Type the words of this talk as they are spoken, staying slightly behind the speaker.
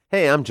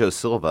Hey, I'm Joe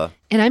Silva.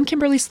 And I'm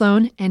Kimberly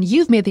Sloan, and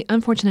you've made the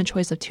unfortunate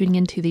choice of tuning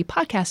into the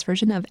podcast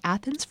version of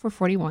Athens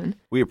 441.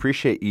 We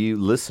appreciate you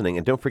listening,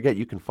 and don't forget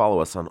you can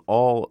follow us on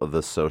all of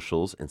the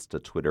socials,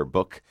 Insta, Twitter,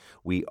 Book.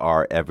 We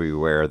are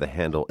everywhere. The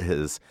handle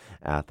is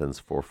Athens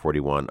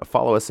 441.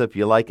 Follow us if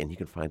you like, and you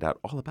can find out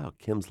all about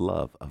Kim's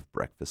love of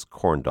breakfast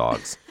corn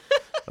dogs.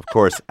 Of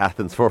course,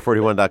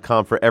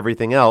 Athens441.com for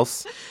everything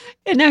else.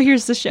 And now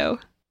here's the show.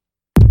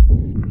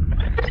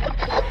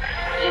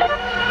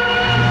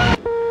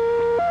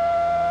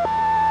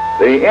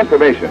 The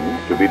information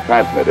to be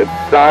transmitted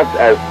starts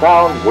as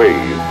sound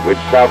waves which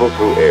travel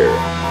through air.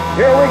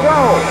 Here we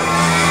go!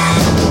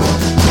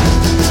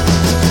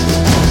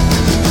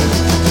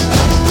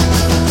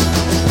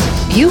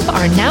 You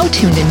are now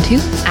tuned into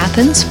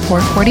Athens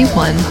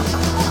 441.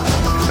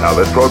 Now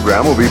this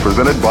program will be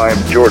presented by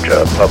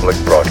Georgia Public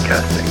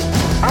Broadcasting.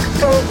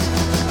 Achtung!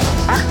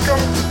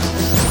 Achtung!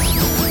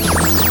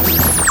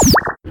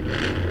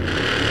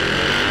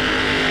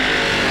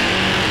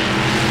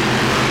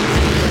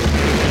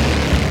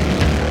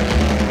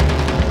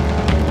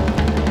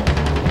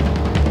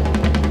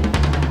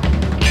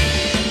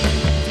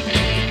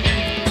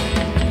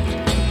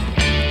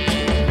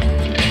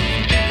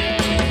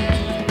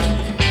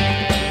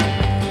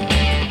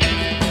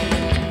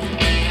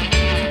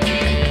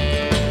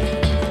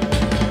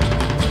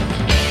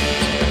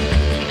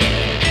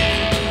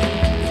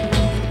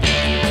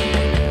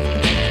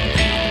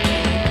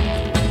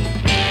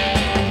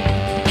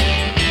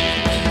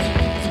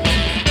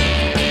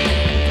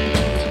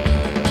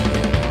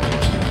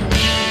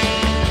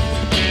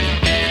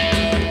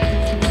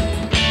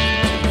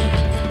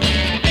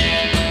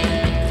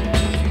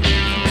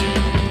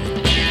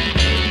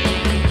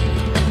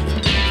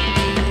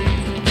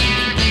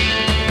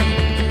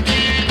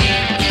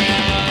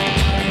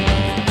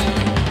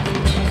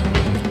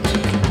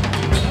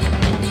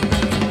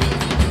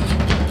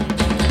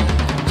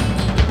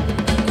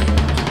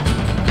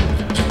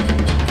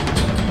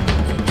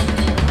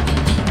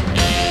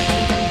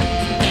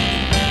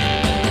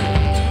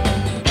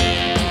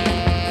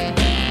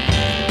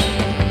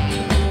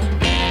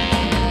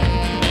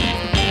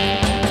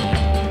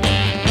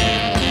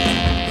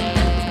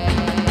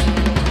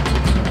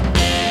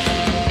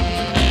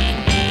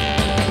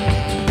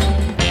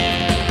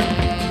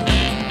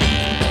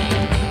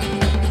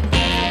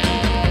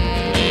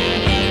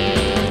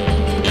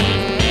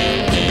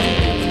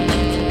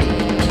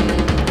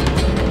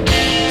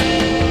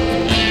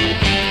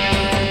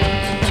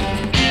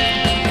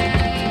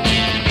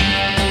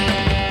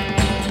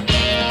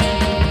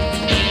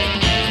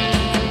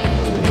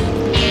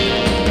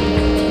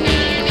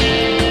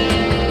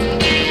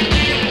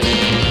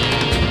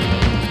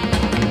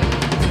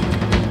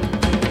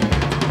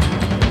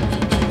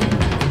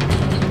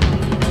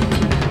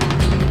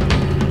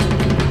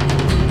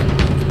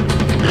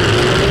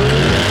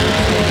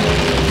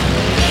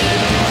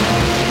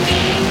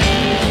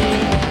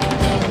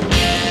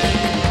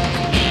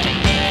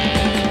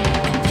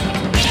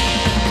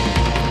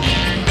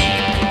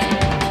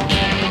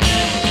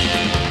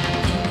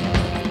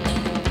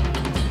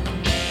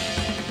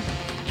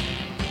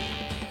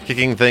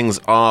 Kicking things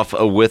off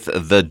with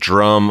the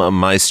drum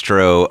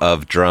maestro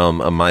of drum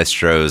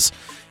maestros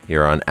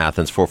here on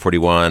Athens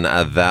 441.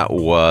 That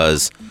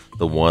was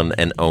the one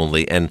and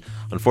only, and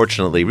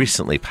unfortunately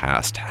recently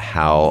passed,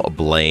 Hal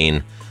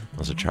Blaine. It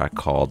was a track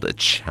called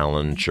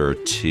Challenger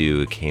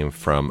 2. It came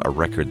from a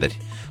record that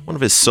one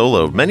of his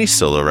many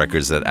solo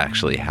records that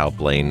actually Hal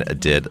Blaine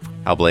did.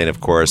 Hal Blaine, of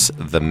course,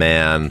 the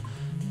man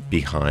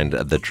behind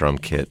the drum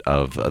kit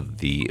of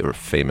the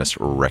famous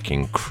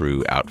Wrecking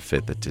Crew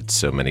outfit that did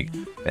so many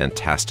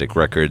fantastic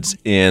records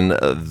in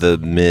the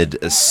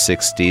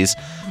mid-'60s.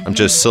 I'm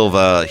Joe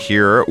Silva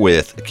here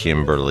with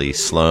Kimberly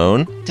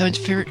Sloan. Don't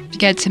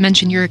forget to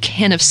mention your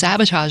can of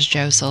Sabotage,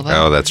 Joe Silva.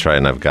 Oh, that's right,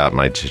 and I've got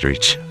my Jittery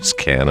Joe's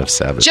can of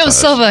Sabotage. Joe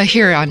Silva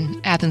here on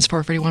Athens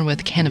 441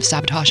 with Can of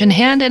Sabotage in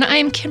hand, and I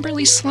am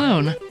Kimberly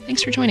Sloan.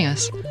 Thanks for joining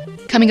us.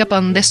 Coming up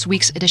on this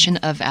week's edition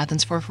of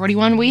Athens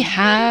 441, we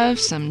have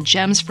some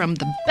gems from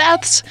the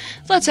Beths,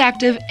 Let's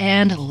Active,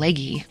 and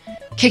Leggy.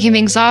 Kicking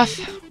things off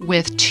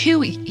with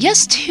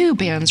two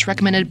bands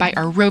recommended by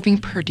our roving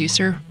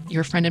producer,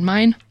 your friend and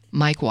mine,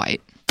 Mike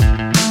White.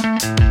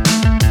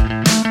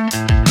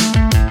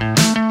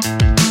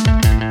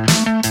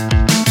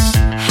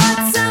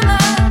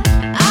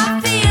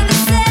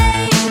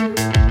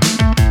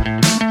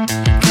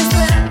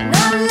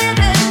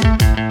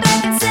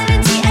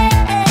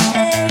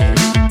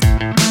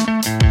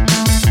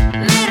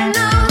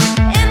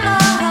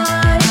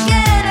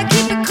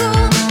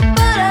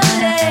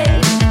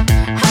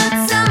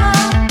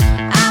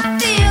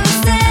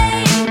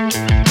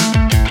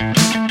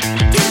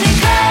 Do they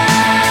call it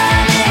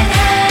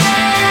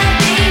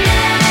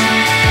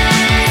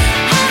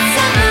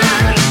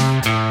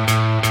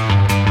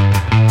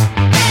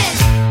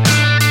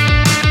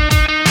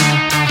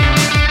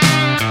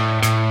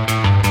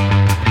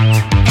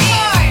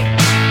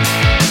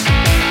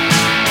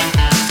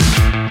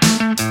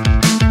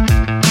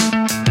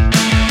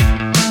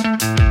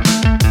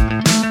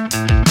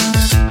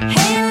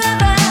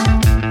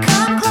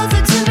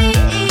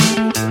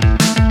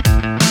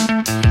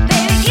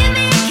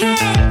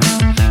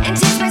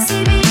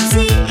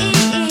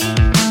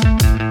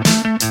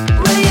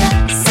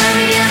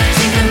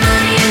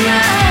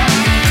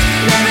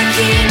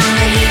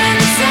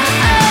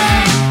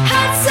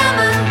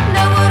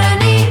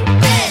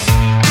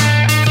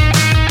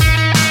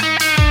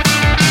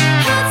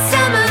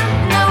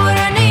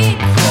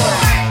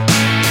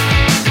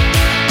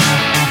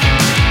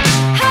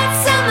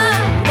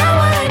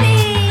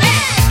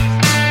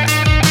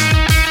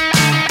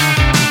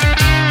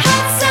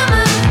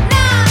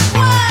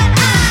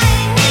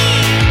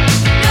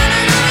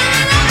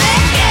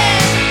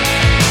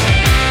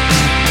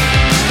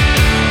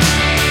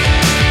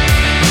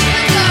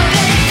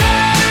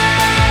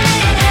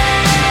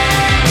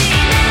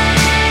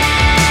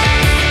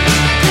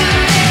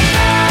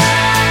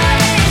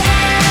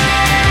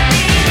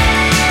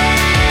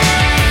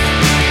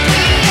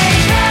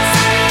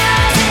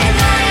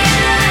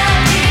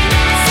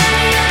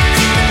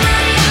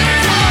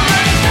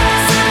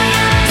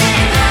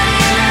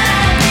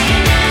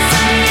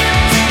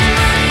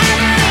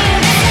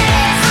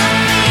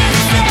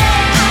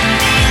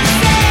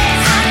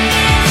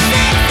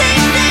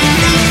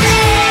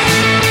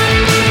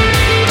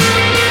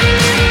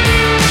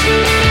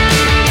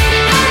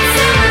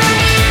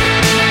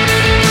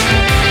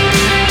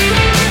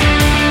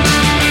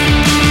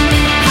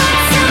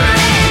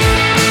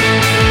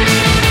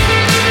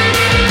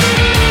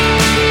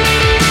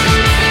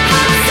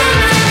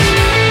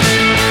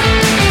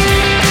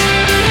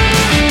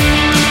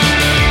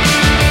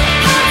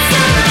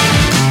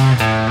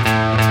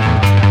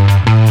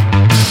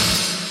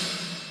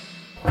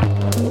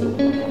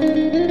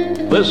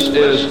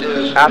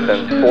is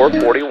Athens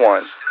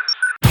 441.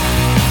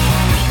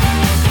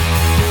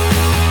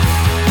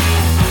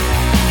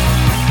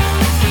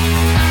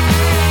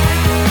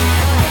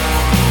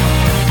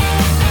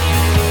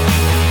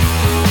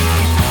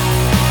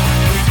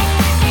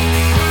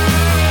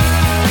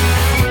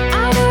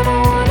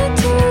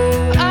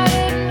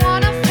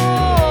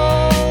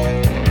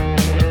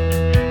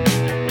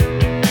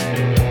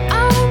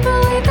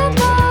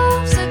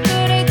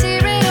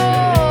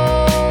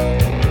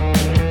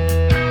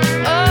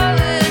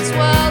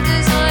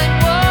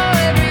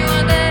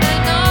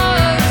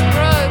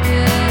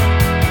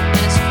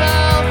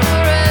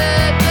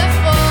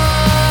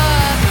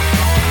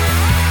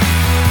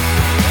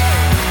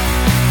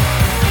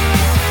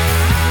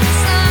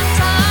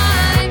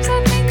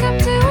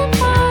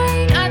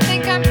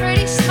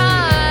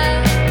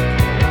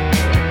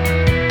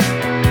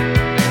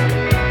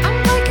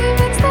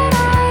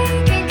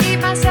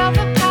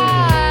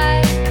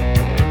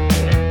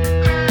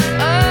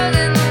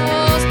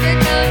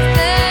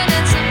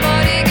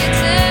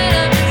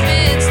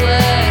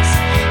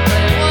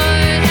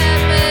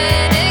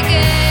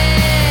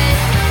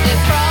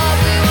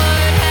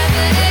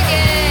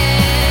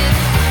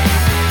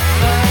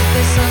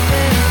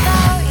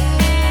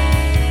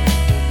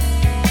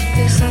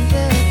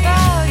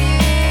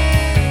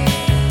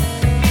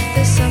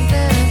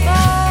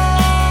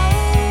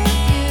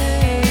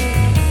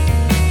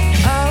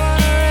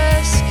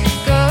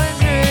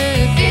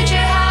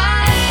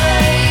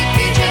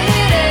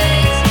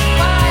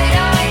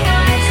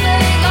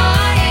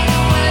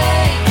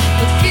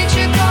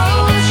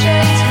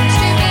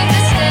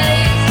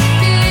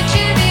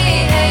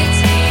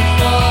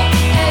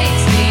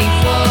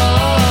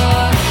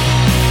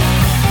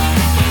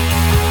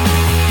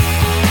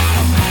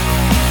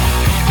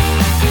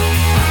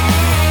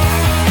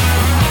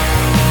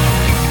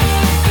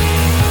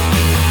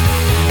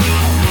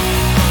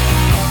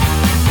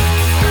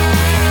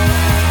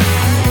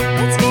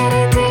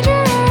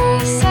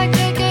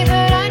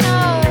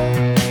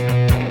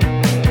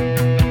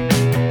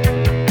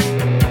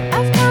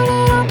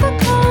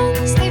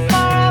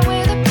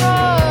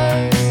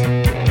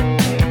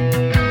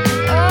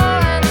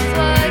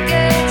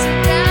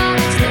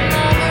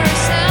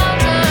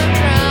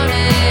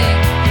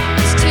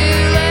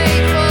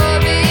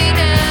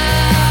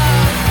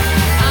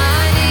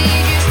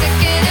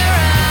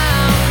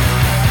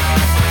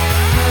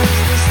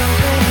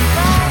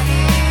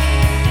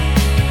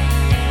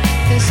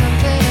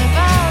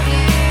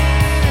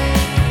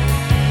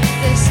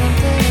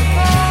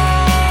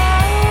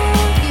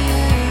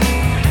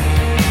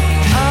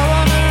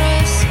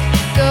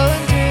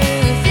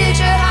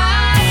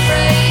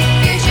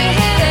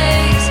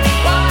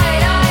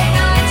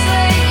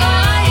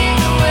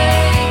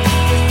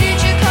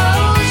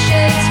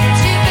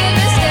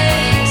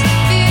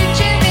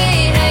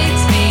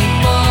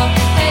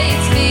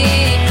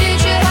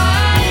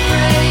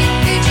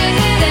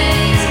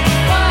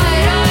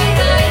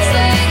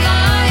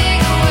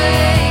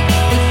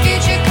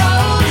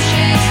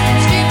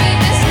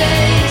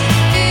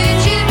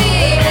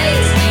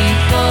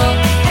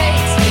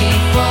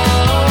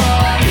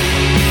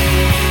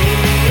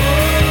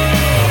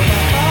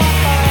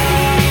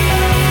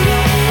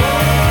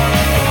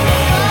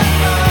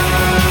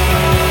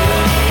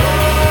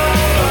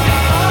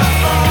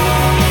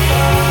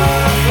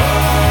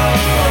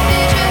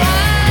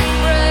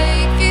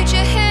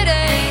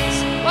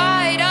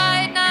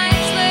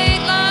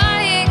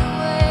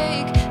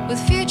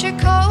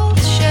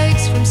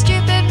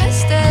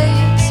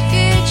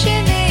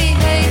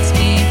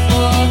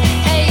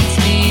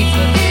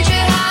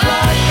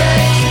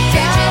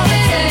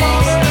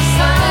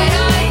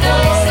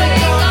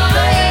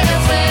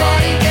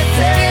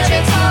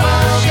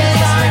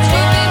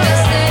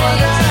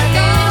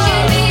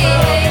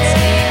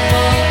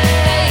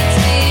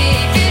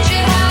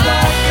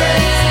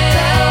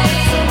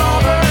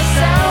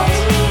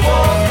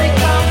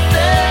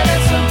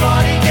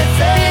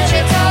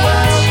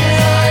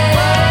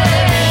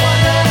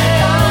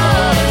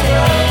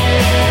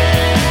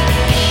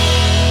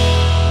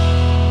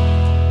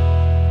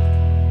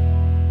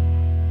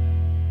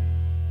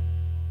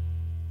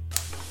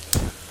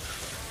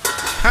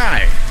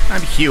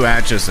 Hugh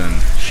Atchison,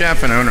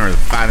 chef and owner of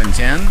 5 and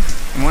 10.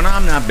 And when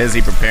I'm not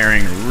busy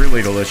preparing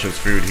really delicious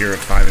food here at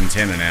 5 and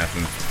 10 in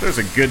Athens, there's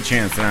a good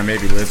chance that I may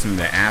be listening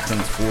to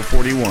Athens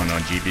 441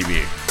 on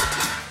GPB.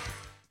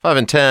 5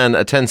 and 10,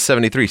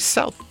 1073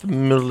 South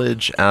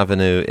Millage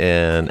Avenue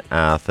in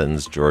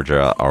Athens,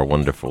 Georgia. Our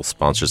wonderful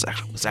sponsors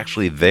was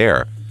actually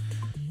there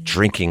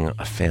drinking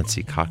a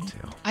fancy cocktail.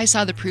 I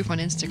saw the proof on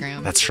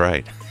Instagram. That's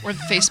right. Or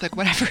Facebook,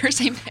 whatever,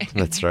 same thing.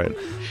 That's right.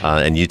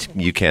 And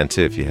you can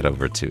too if you head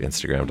over to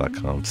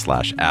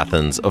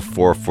Instagram.com/Athens of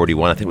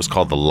 441. I think it was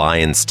called the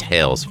Lion's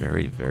Tails.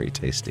 Very, very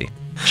tasty.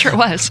 Sure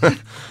was.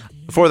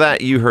 Before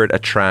that, you heard a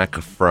track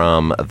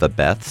from the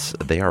Beths.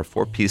 They are a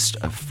four-piece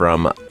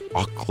from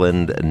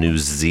Auckland, New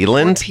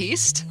Zealand.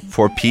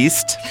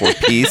 Four-pieced?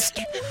 Four-pieced.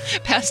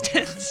 Past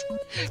tense.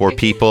 Four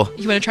people.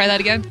 You want to try that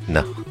again?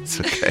 No, it's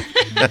okay.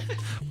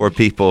 or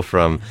people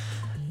from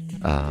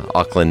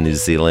Auckland, New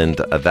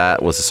Zealand.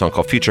 That was a song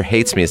called Future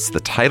Hates Me. It's the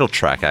title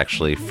track,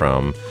 actually,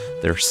 from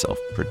their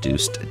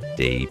self-produced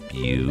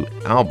debut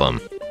album.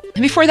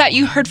 And before that,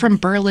 you heard from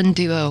Berlin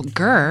duo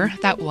Gurr.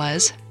 That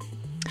was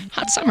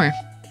Hot Summer.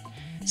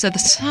 So the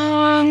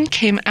song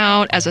came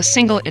out as a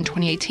single in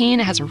 2018.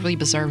 It has a really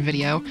bizarre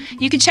video.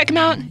 You can check them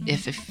out,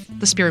 if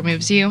the spirit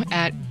moves you,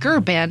 at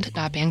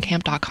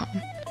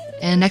gurband.bandcamp.com.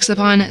 And next up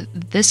on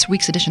this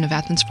week's edition of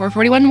Athens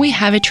 441, we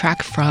have a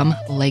track from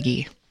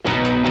Leggy.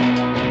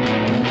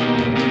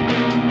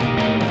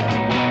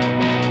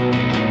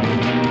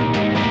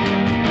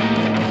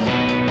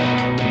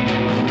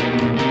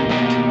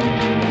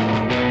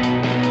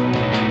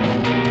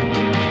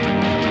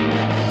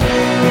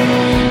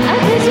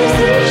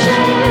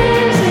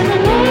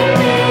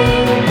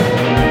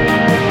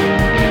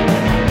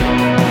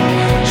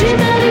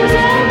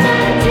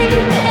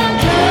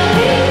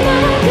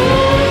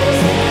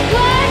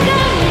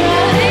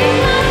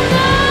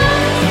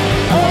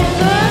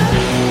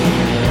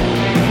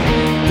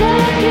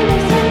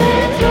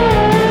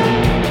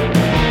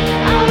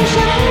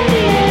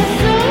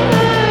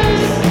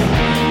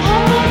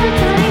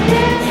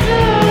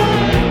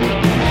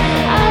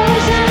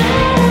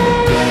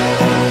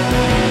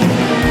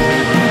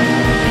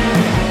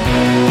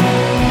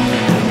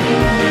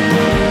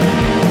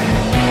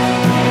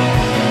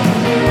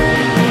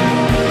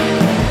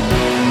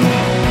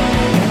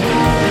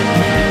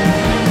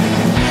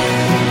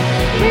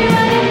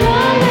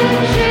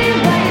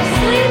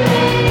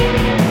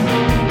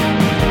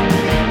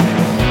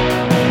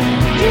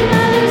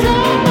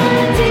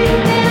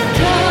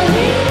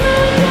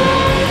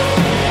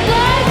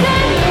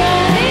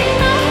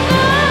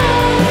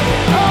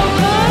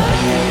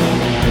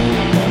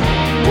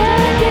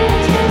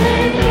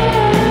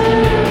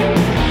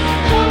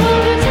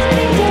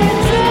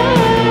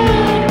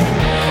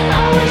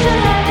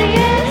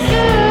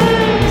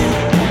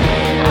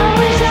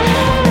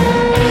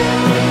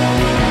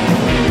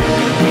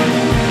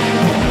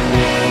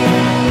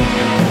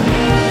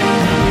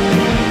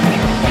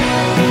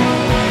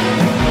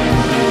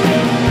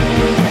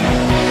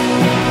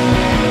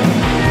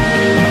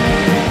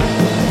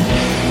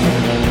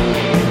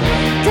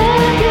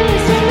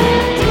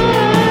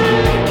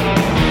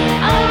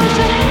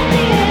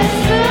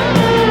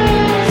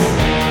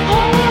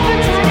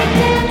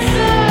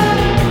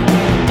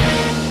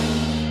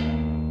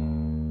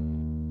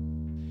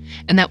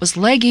 And that was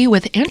Leggy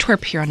with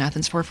Antwerp here on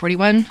Athens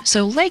 441.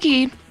 So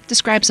Leggy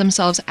describes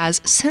themselves as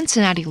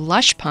Cincinnati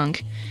lush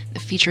punk that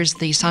features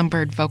the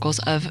songbird vocals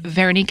of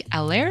Veronique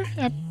Allaire.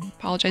 I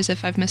apologize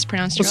if I've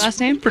mispronounced your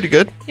last name. Pretty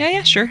good.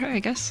 Yeah, sure, I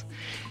guess.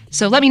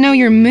 So Let Me Know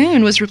Your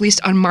Moon was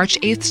released on March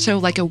 8th, so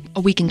like a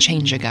week and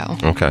change ago.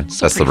 Okay,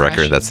 So that's the pretty record.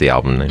 fresh. That's the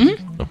album name.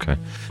 Okay.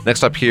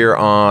 Next up here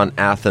on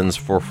Athens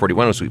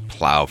 441 as we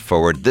plow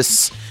forward.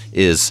 This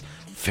is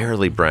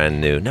fairly brand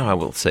new. No, I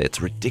will say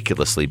it's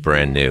ridiculously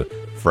brand new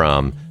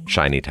from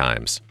Shiny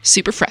Times.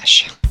 Super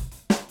fresh.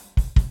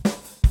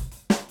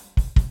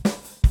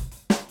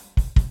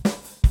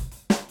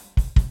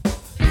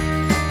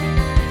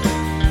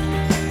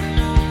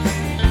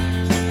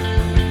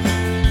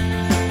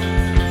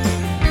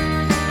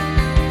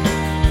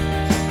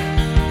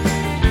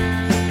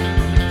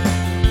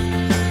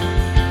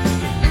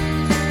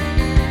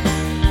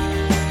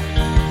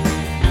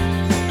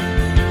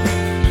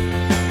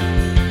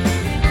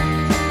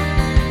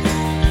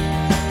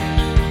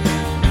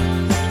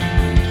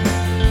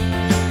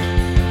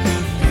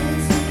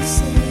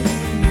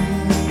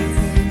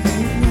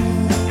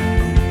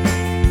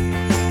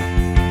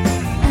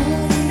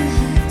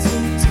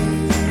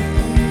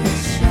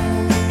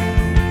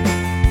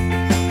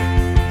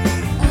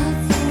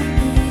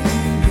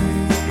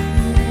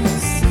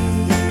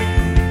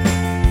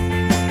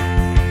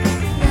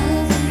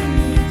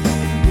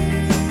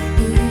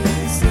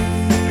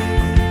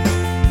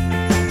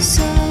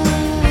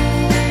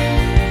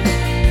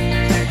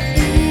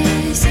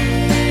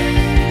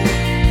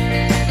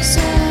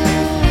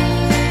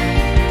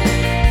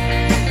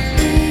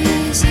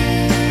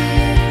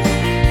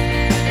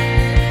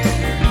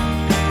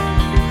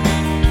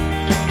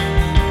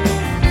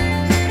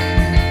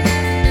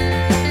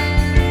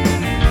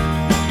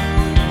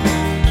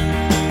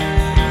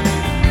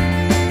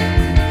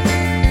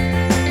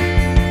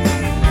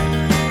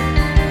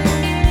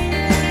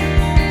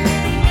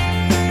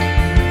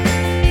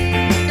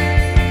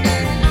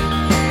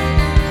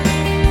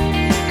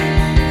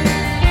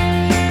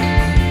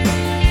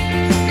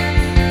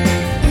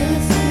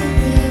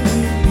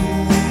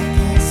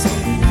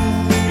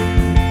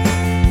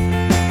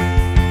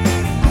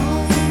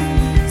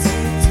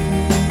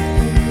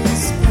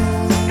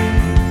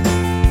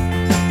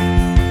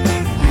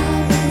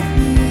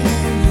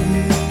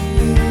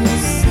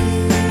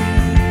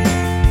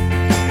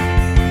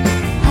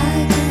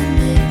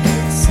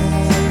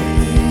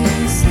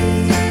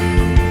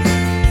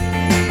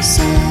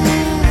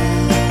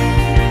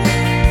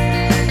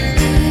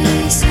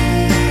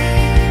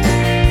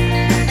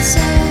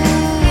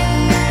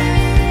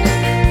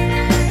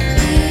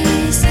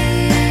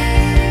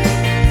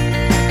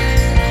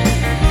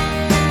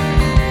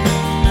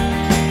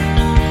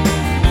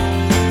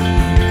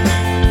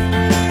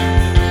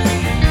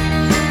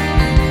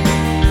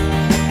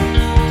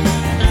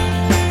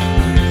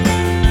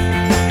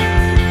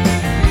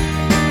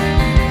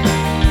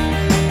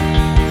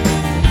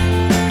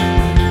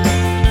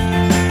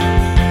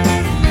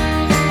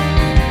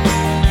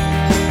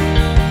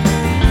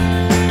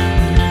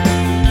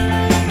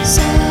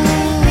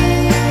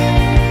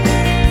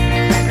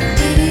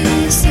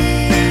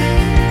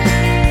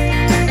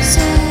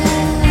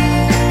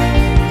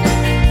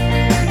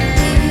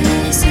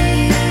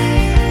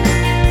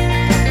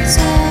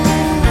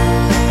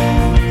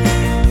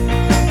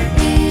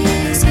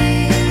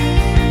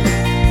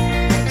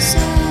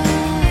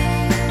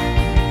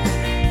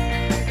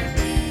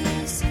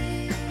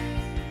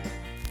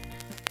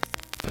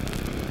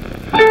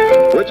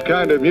 Which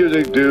kind of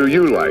music do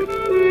you like?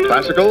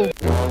 Classical?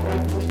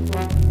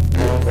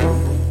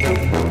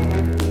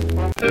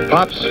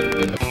 Pops?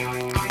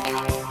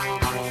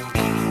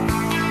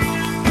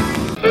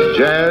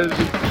 Jazz?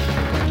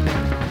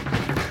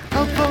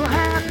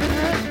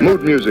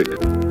 Mood music?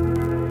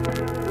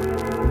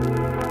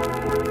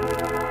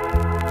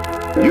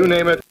 You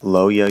name it.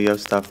 Low Yo-Yo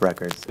Stuff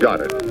Records.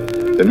 Got it.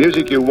 The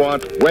music you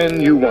want,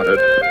 when you want it,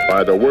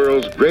 by the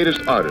world's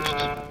greatest artists.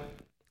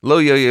 Low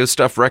Yo-Yo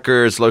Stuff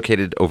Records,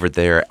 located over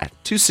there at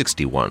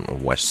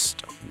 261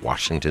 West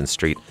Washington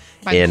Street.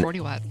 By the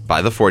 40 watt.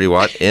 By the 40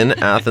 watt in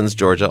Athens,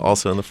 Georgia,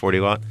 also in the 40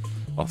 watt.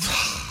 Oh.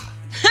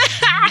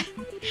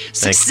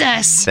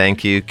 Success!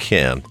 Thank you,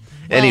 Kim.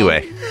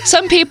 Anyway.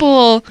 Some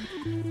people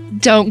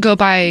don't go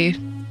by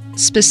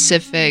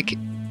specific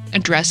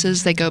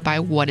addresses, they go by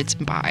what it's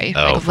by.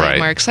 Oh, like right.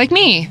 landmarks, like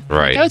me.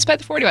 Right. Oh, it's by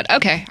the 40 watt.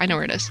 Okay, I know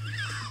where it is.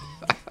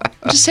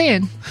 I'm just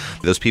saying.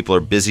 Those people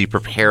are busy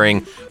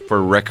preparing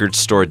for Record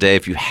Store Day.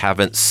 If you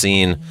haven't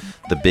seen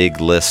the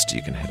big list,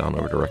 you can head on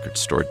over to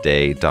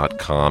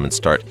recordstoreday.com and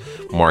start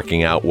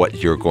marking out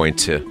what you're going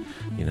to,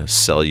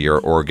 sell your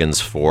organs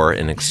for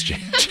in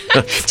exchange.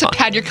 To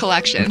pad your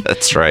collection.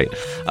 That's right.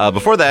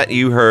 Before that,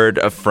 you heard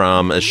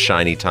from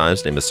Shiny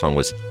Times. The name of the song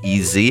was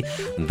Easy.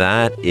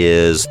 That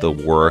is the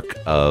work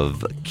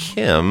of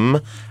Kim,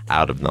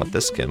 out of not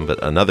this Kim,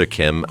 but another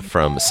Kim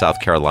from South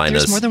Carolina.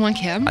 There's more than one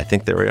Kim? I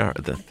think there are.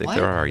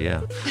 There are,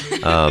 yeah.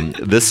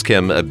 This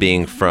Kim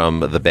being from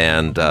the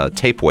band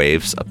Tape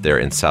Waves up there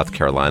in South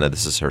Carolina.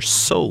 This is her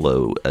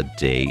solo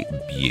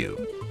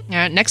debut. All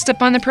right, next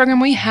up on the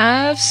program, we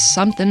have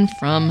something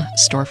from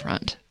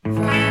Storefront.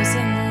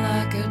 Frozen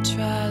like a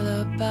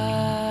trilobite.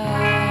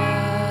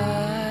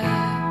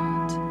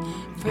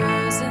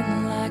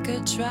 Frozen like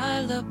a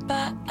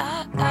trilobite.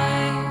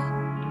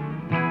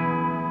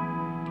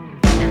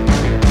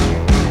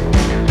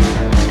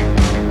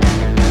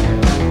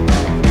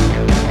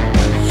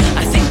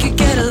 I think you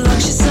get along,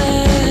 she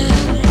said.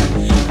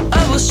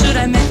 Oh, well, should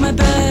I make my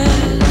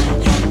bed?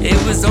 It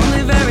was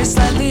only very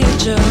slightly a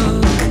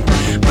joke,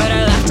 but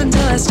I laughed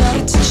until I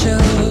started to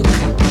choke.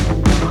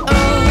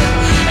 Oh,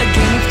 a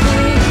game of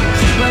clue.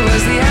 Where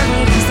was the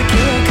evidence the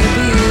killer could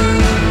be you?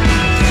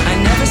 I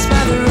never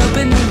spy the rope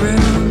in the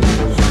room,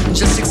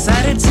 just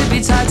excited to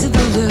be tied to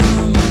the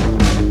loom.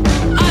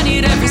 I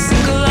need every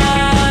single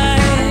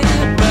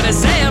lie, but I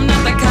say I'm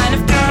not the kind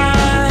of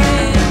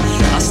guy.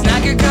 I'll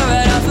snag your coat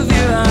right off of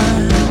your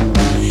arm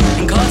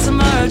and call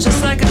tomorrow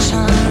just like a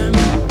charm.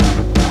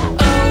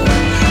 Oh,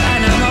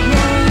 and I'm not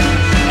more,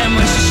 and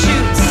when she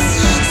shoots,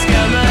 she's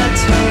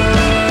skeletal.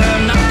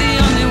 I'm not the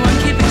only one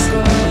keeping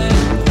score,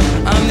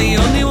 I'm the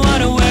only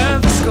one aware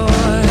of the score.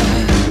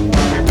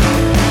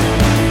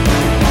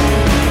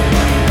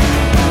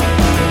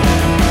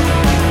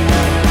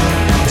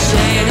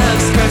 Chain of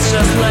skirts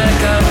just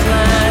like a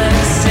flag,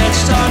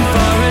 stitched on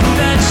foreign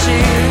bed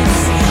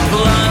sheets.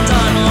 Blonde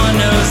on one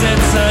nose,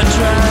 it's a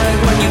drag.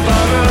 When you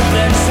borrow,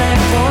 then say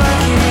for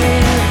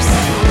keeps.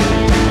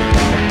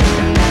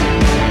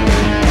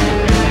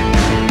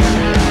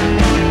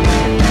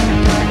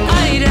 I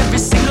need every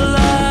single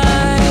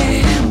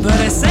lie, but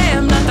I say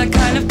I'm not that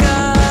kind of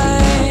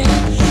guy.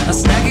 I'll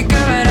snag a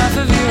girl right off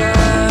of your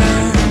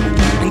arm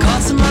and call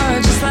tomorrow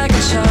just like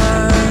a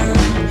charm.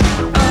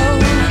 Oh,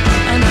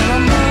 and I'm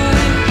on more,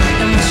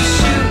 and when she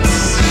shoots,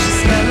 she's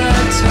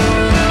skeletal.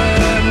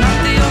 I'm not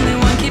the only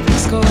one keeping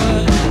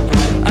score,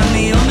 I'm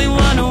the only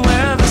one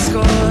aware of a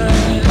score.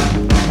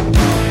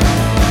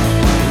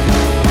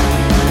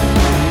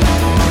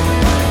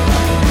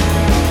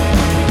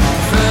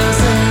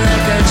 Frozen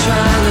like a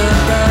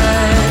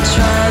trilobite.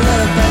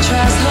 Trilobite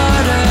tries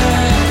harder.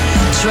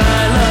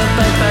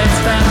 Trilobite bites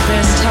back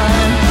this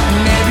time.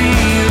 Maybe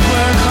you'd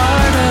work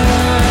harder.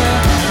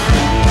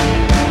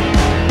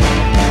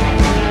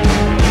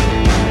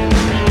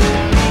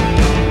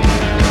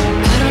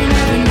 I don't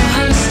ever know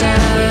how to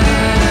stop.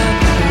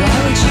 Why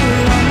would you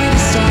want me to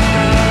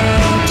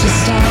stop? To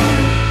stop.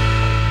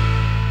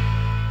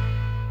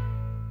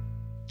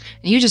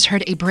 You just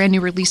heard a brand new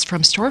release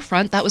from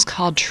Storefront that was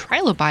called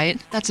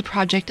Trilobite. That's a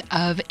project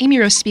of Amy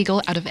Rose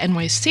Spiegel out of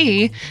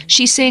NYC.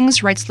 She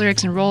sings, writes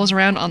lyrics, and rolls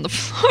around on the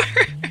floor,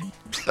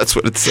 That's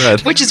what it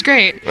said. which is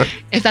great.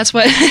 If that's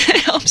what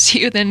helps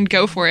you, then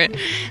go for it.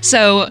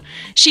 So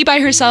she by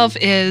herself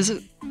is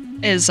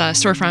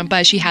Storefront,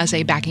 but she has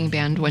a backing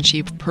band when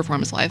she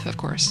performs live, of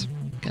course,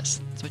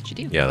 because that's what you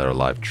do. Yeah, they're a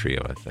live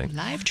trio, I think.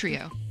 Live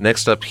trio.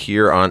 Next up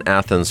here on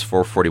Athens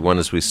 441,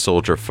 as we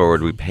soldier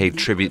forward, we pay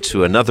tribute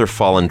to another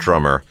fallen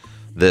drummer.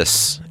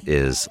 This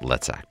is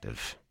Let's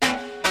Active.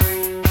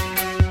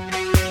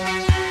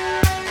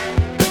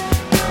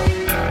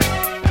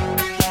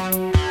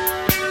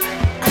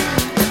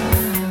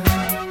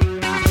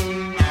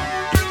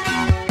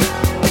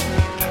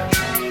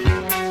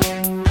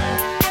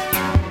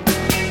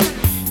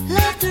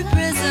 Love through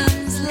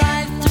prisons,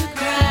 life through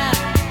crap.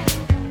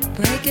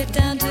 Break it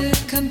down to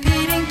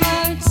competing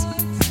parts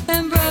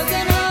and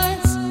broken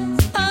hearts.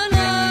 Oh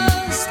no,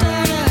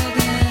 start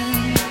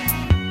again.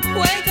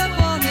 Wake up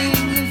morning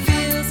in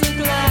fields of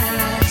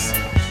glass.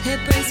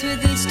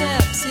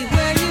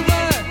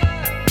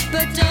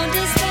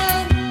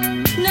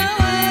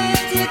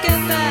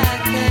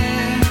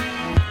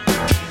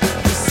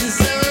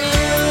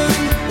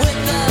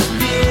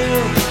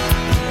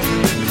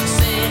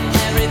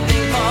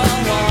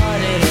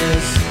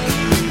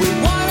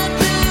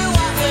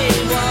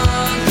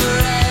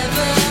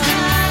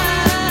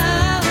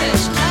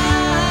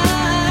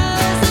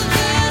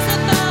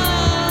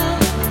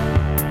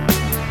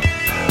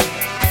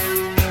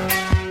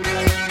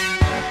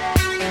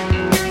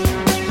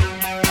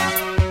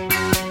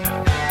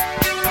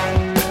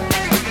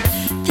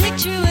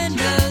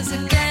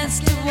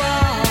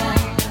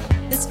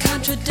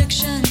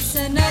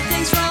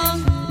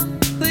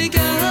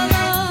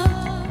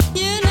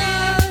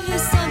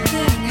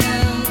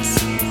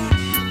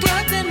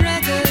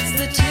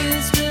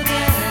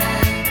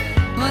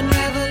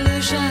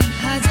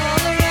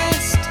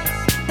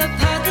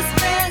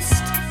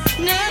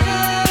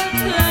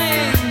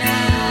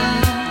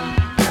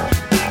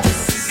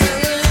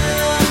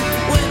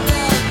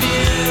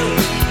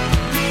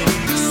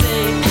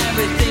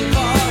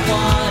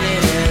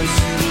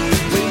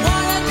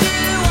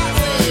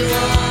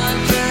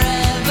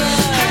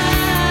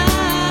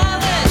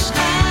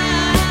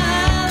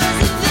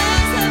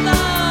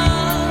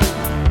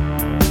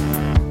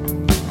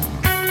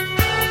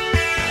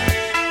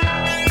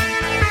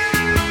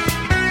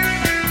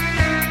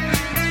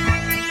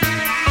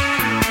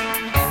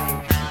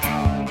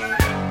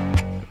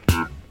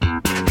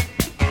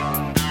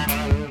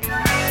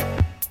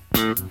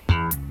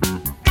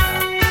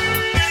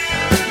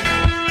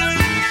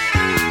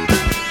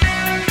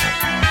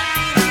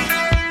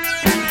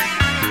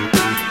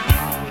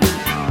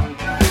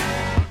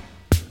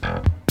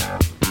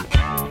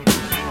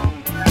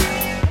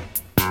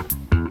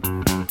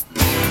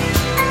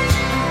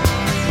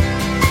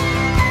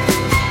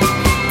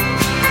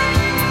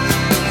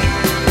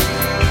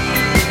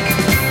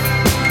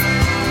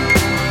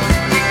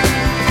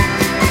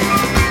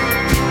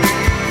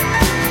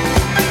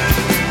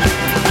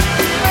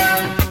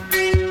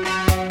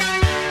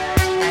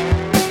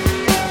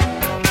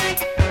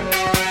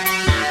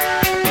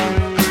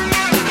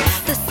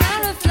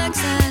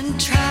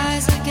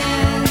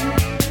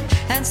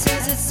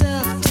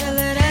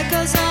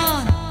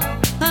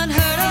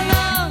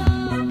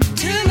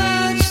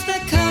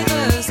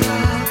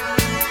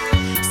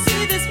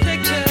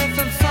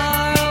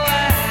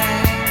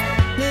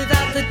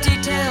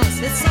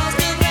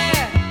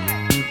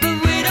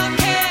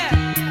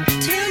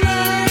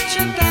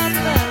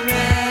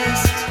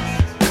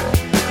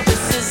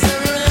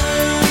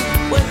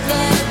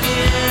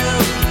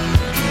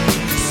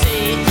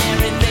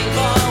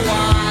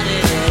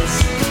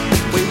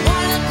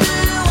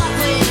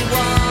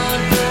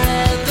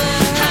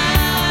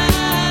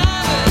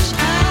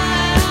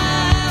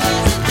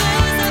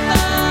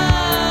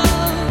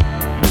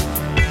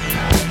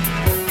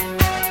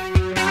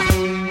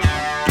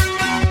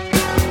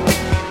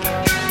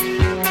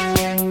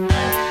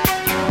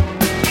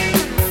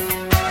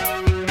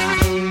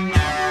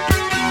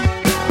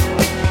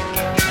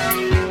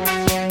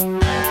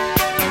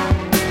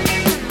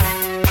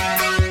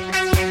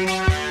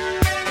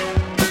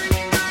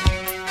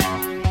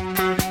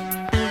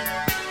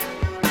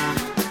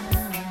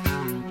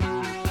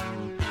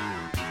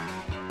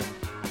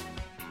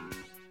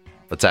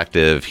 That's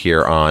active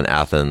here on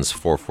Athens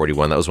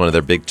 441. That was one of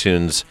their big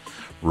tunes,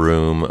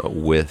 Room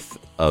with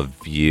a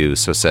View.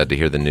 So sad to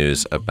hear the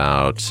news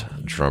about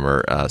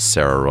drummer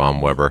Sarah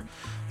Romweber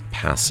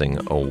passing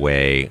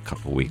away a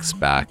couple weeks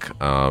back.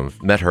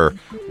 Met her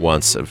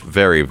once, a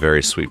very,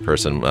 very sweet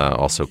person,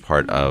 also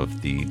part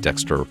of the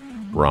Dexter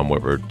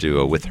Romweber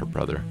duo with her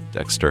brother,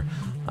 Dexter.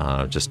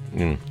 Just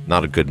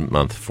not a good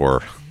month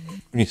for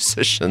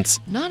musicians.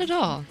 Not at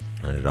all.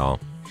 Not at all.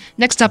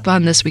 Next up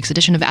on this week's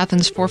edition of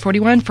Athens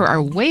 441 for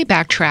our way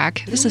back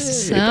track, this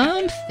is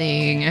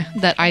something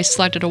that I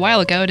selected a while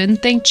ago. I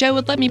didn't think Joe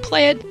would let me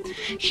play it.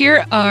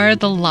 Here are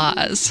the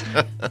Laws.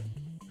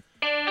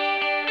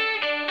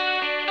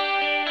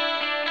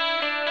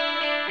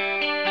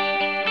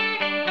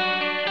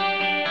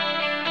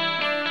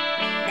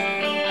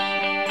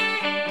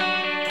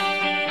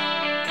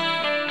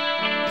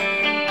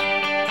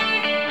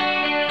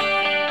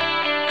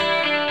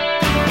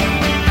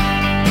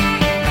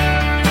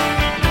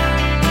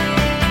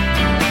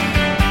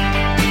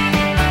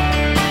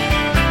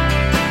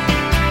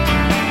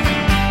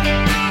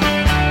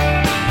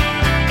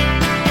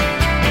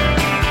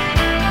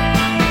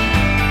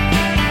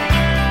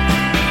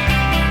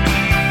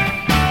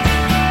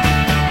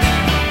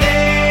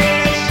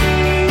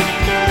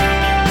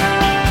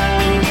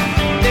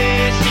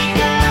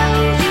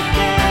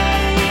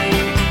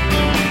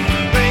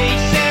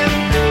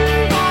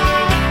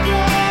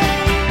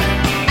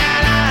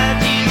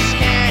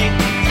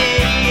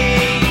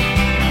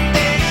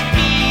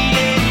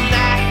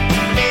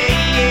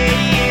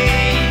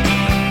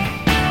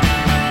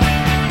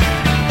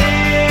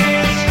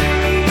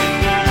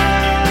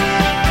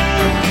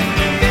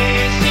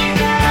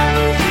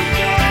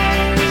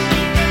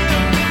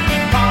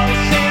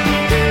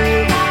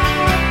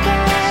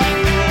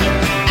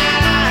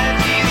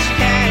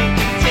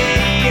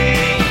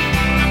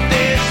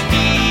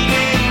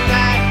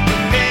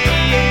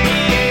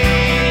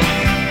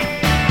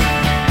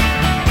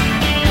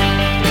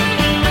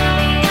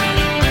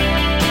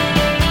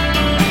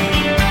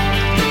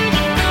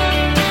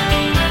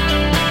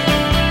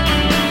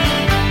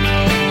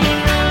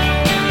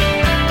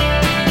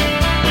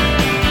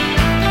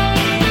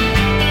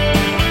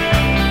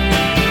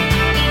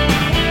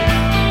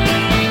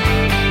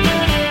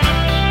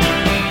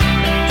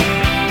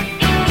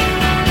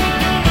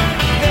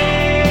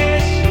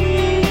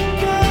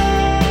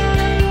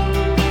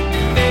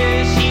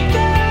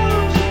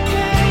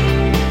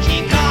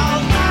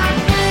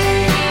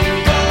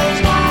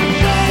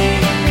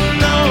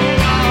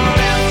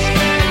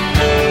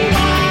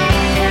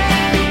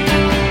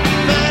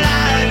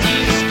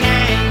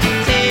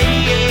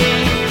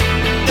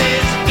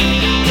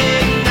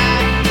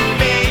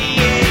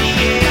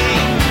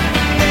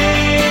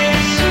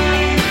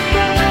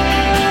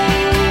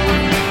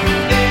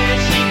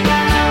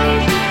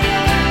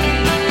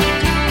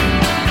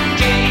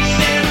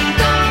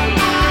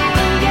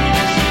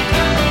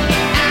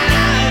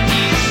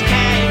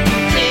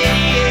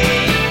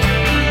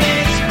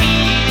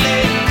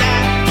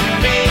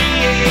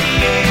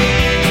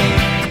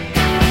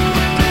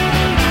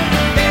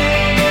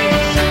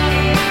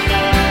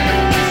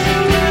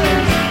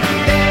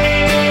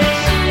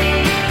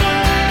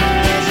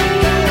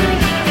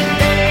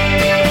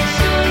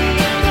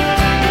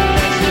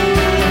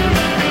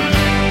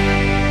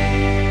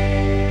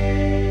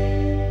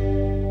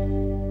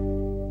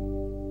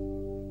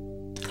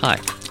 Hi,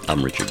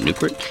 I'm Richard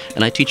Newport,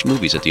 and I teach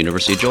movies at the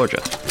University of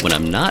Georgia. When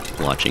I'm not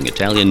watching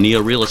Italian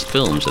neo-realist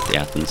films at the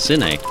Athens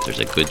Cine, there's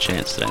a good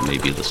chance that I may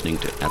be listening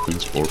to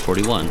Athens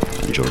 441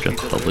 on Georgia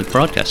Public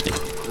Broadcasting.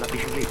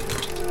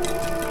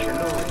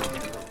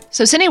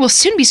 So Cine will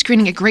soon be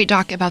screening a great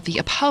doc about the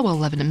Apollo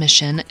 11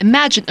 mission,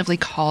 imaginatively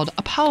called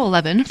Apollo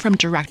 11, from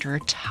director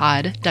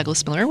Todd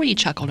Douglas Miller. What are you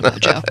chuckling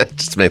about, Joe? It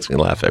just makes me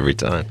laugh every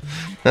time.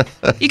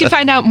 You can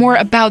find out more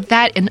about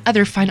that and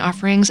other fine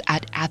offerings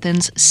at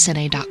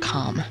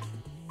athenscine.com.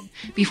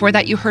 Before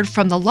that, you heard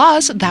from The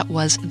Laws. That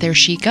was There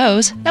She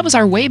Goes. That was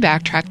our way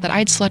back track that I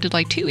had selected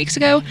like 2 weeks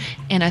ago,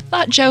 and I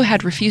thought Joe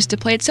had refused to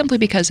play it simply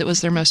because it was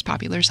their most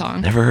popular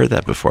song. Never heard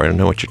that before. I don't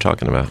know what you're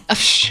talking about.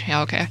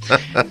 Yeah, okay.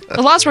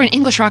 The Laws were an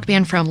English rock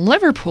band from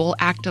Liverpool,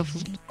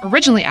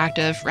 originally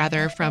active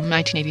from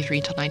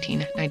 1983 till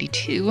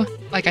 1992.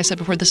 Like I said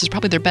before, this is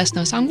probably their best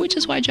known song, which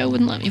is why Joe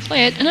wouldn't let me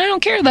play it. And I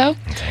don't care, though.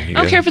 I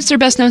don't care if it's their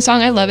best known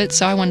song. I love it,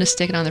 so I wanted to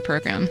stick it on the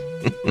program.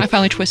 I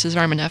finally twisted his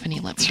arm enough, and he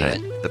let me do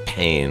it. The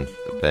pain.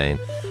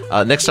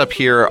 Next up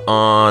here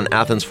on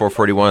Athens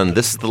 441,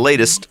 this is the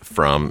latest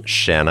from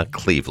Shanna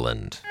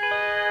Cleveland.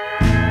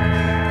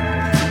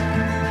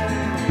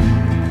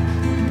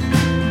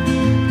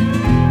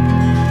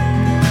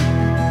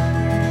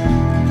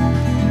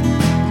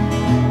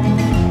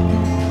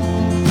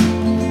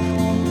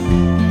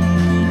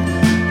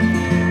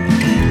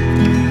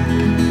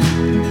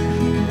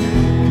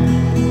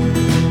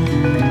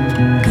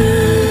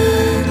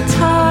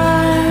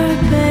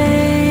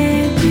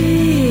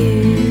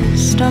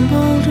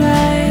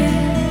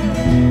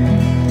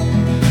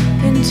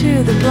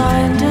 The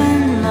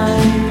blinding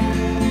light,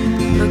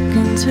 look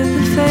into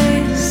the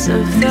face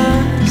of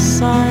the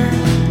sun.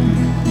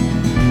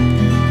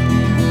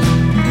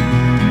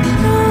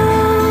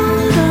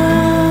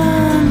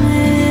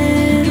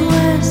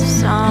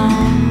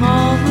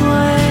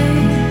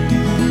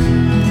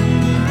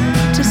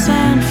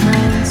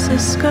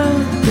 Francisco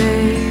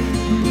Bay,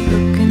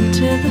 look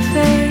into the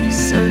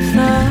face of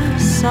the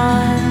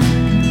sun.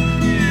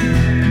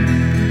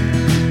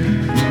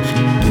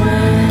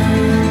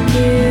 When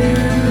you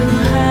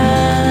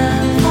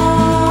have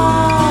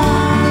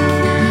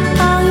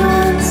all you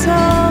want, so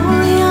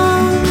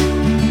young,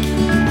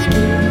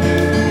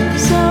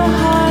 so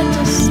hard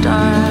to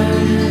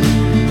start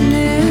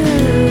new,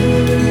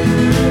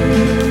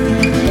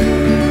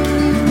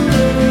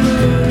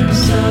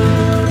 so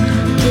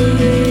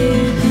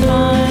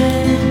defined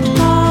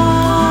by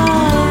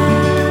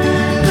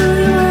who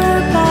you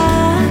were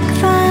back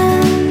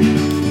then,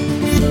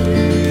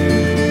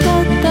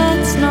 but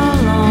that's no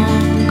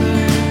longer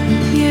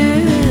you.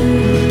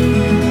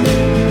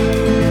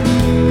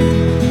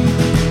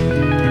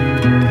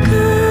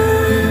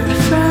 Good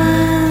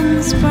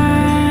friends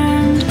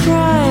burned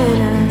bright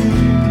and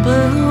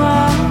blew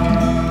out,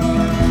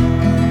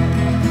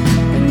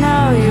 but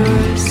now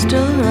you're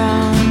still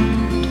around.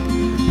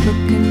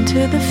 Look into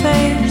the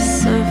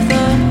face of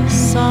the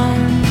sun.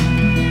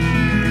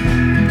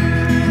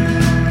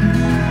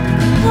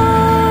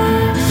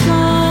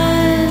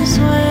 Fireflies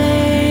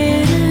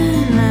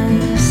waiting in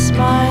the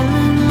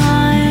smiling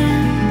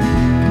line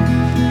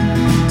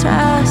to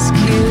ask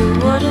you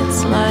what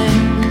it's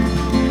like.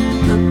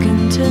 Look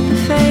into the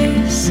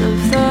face of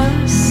the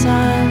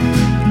sun.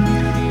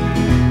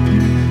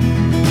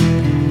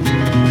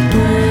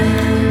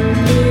 When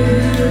you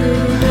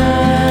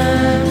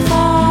have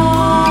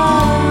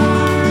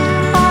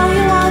all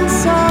you want,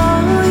 so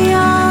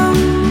young,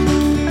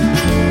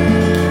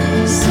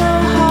 so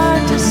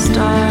hard to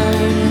start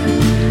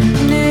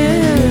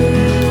new,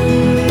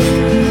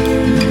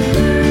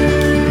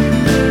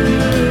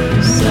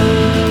 so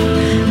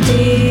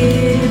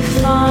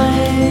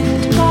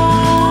defined by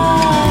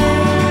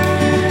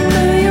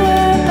who you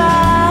were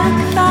back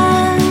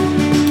then,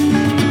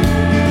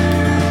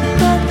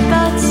 but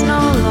that's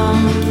no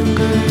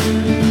longer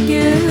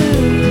you.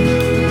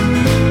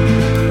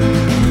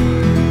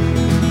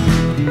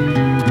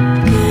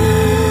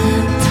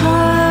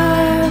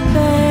 Guitar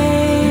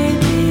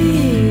baby,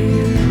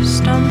 you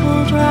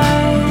stumbled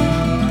right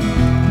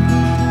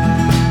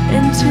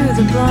into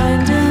the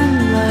blinding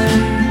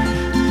light.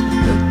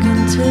 Look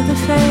into the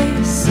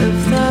face of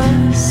the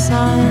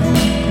sun.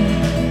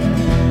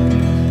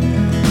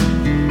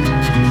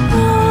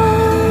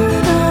 Oh,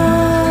 the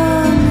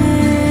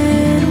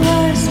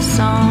Midwest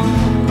song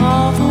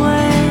all the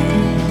way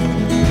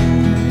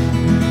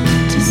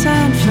to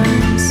San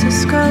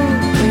Francisco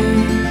Bay.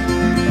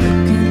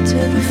 Look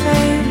into the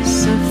face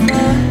of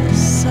the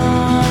sun.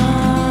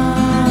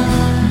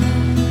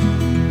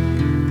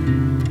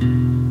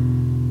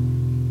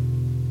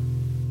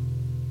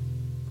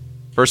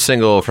 First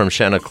single from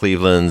Shanna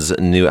Cleveland's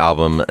new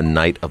album,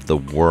 Night of the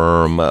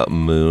Worm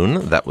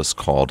Moon. That was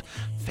called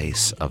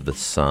Face of the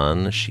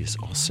Sun. She's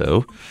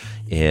also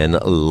in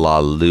La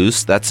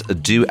Luce. That's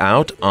due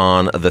out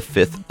on the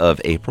 5th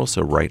of April,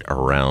 so right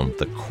around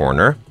the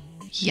corner.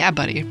 Yeah,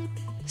 buddy.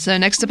 So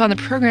next up on the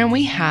program,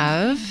 we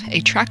have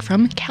a track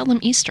from Callum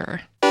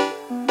Easter.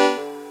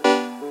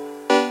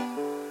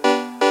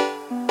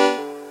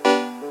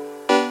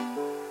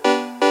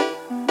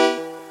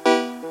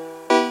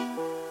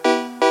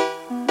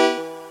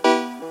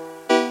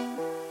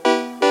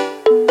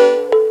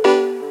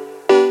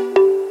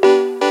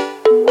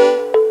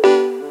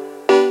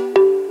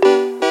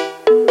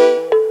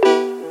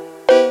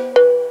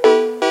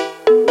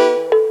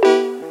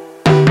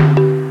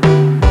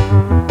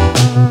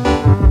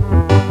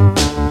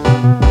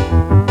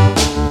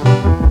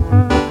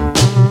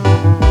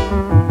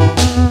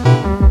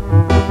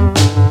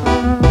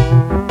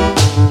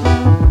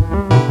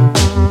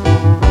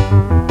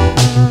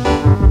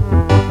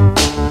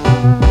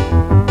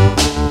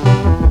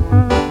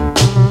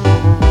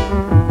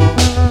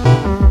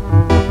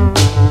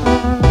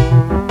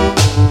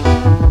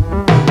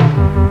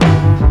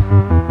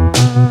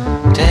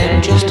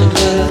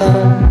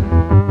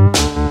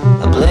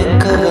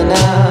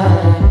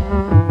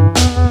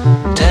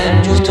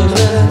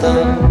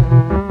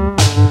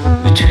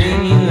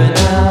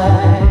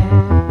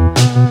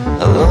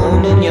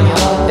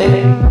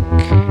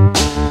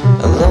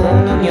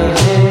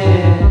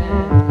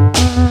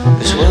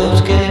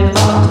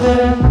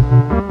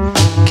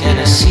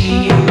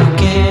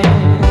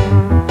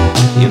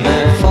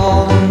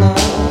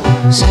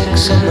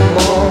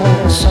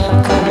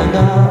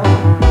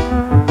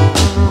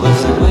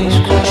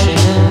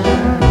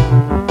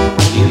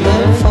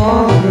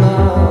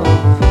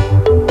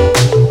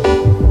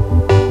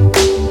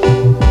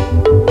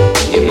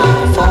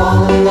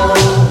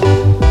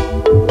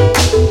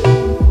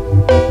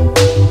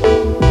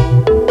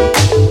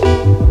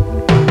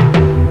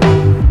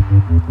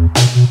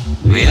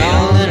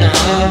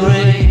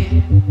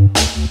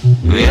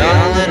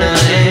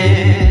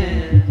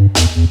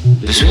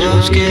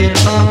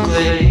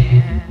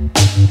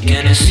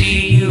 to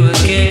see you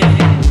again.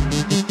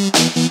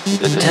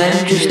 The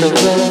time just a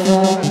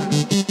rhythm,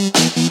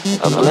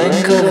 a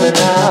blink of an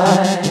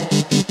eye.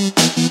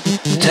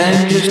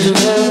 Time just a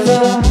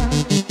rhythm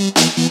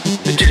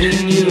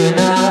between you and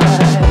I.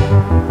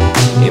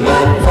 You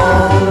might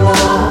fall in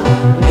love,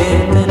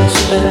 hit in a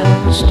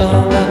spin,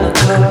 storm in a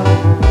cup,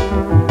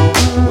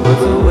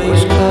 with a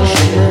waves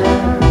crashing in.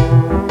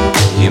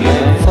 You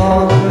might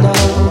fall in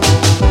love.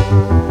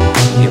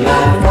 You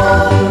might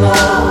fall in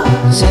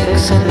love,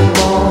 6 in the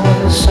morning,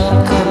 the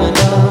sun coming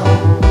up.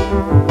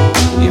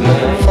 You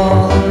might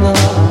fall in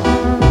love.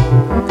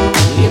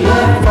 You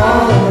might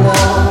fall in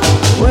love.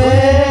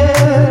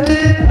 Where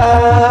did I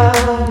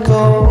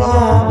go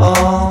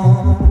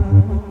wrong?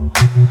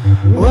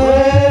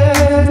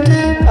 Where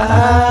did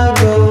I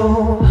go?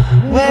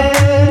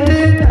 Where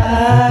did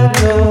I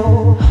go?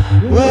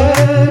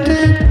 Where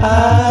did I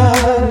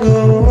go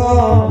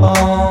wrong?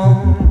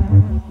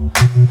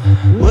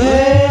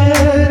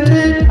 Where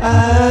did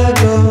I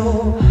go?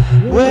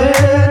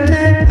 Where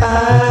did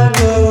I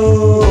go?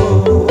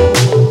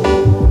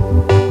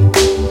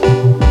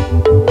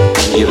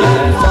 You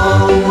might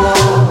fall in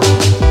love.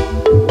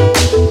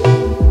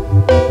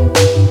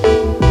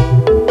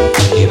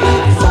 You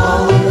might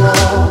fall in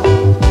love.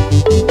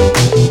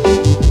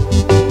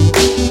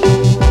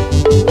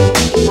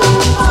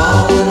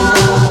 Fall in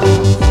love.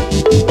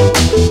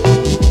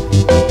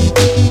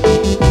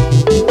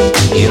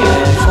 You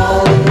might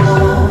fall in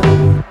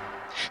love.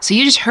 So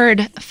you just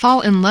heard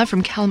Fall in Love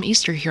from Callum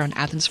Easter here on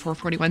Athens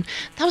 441.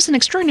 That was an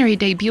extraordinary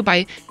debut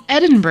by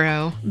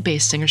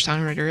Edinburgh-based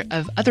singer-songwriter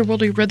of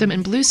otherworldly rhythm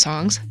and blues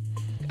songs,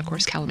 of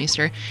course, Callum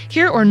Easter.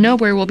 Here or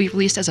Nowhere will be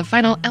released as a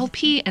vinyl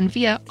LP and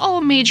via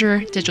all major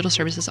digital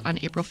services on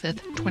April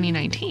 5th,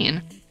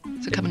 2019.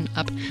 So coming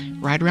up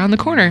right around the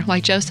corner,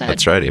 like Joe said.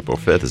 That's right. April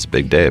 5th is a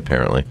big day,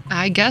 apparently.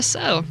 I guess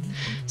so.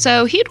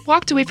 So he had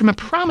walked away from a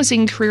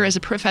promising career as a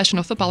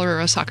professional footballer or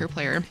a soccer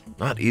player.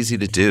 Not easy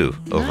to do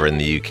over in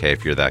the UK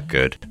if you're that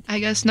good. I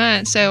guess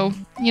not. So,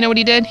 you know what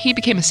he did? He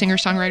became a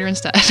singer-songwriter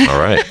instead. All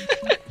right.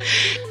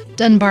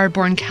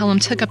 Dunbar-born Callum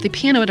took up the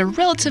piano at a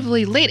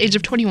relatively late age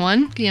of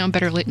 21. You know,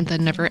 better late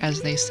than never,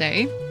 as they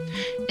say.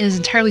 Is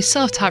entirely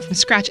self-taught from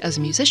scratch as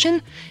a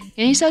musician.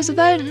 And he says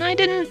that I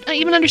didn't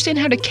even understand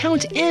how to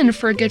count in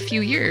for a good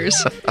few years.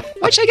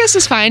 Which I guess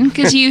is fine,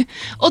 because you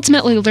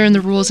ultimately learn the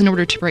rules in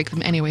order to break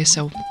them anyway,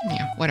 so,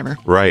 yeah, whatever.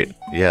 Right.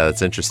 Yeah,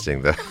 that's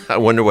interesting. I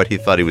wonder what he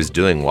thought he was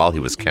doing while he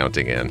was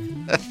counting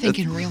in.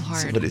 Thinking real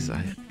hard.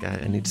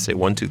 I need to say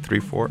 1, 2, 3,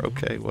 4.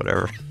 Okay,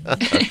 whatever.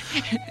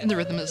 And the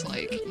rhythm is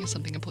like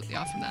something completely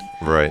off from that.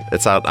 Right.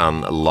 It's out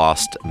on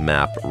Lost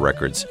Map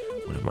Records.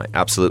 One of my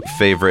absolute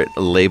favorite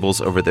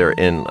labels over there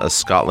in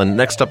Scotland.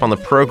 Next up on the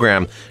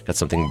program, got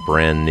something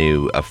brand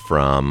new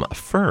from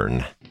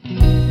Fern.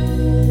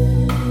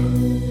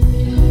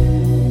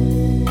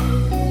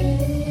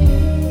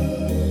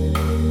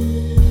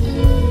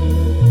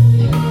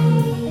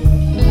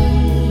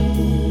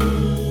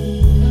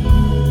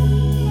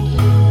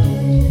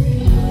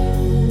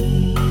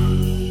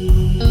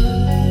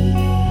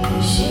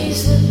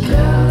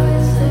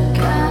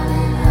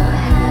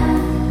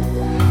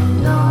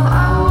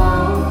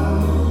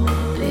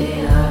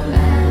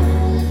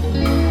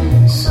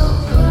 So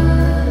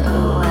put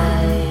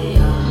away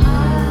your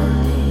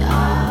money,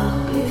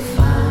 I'll be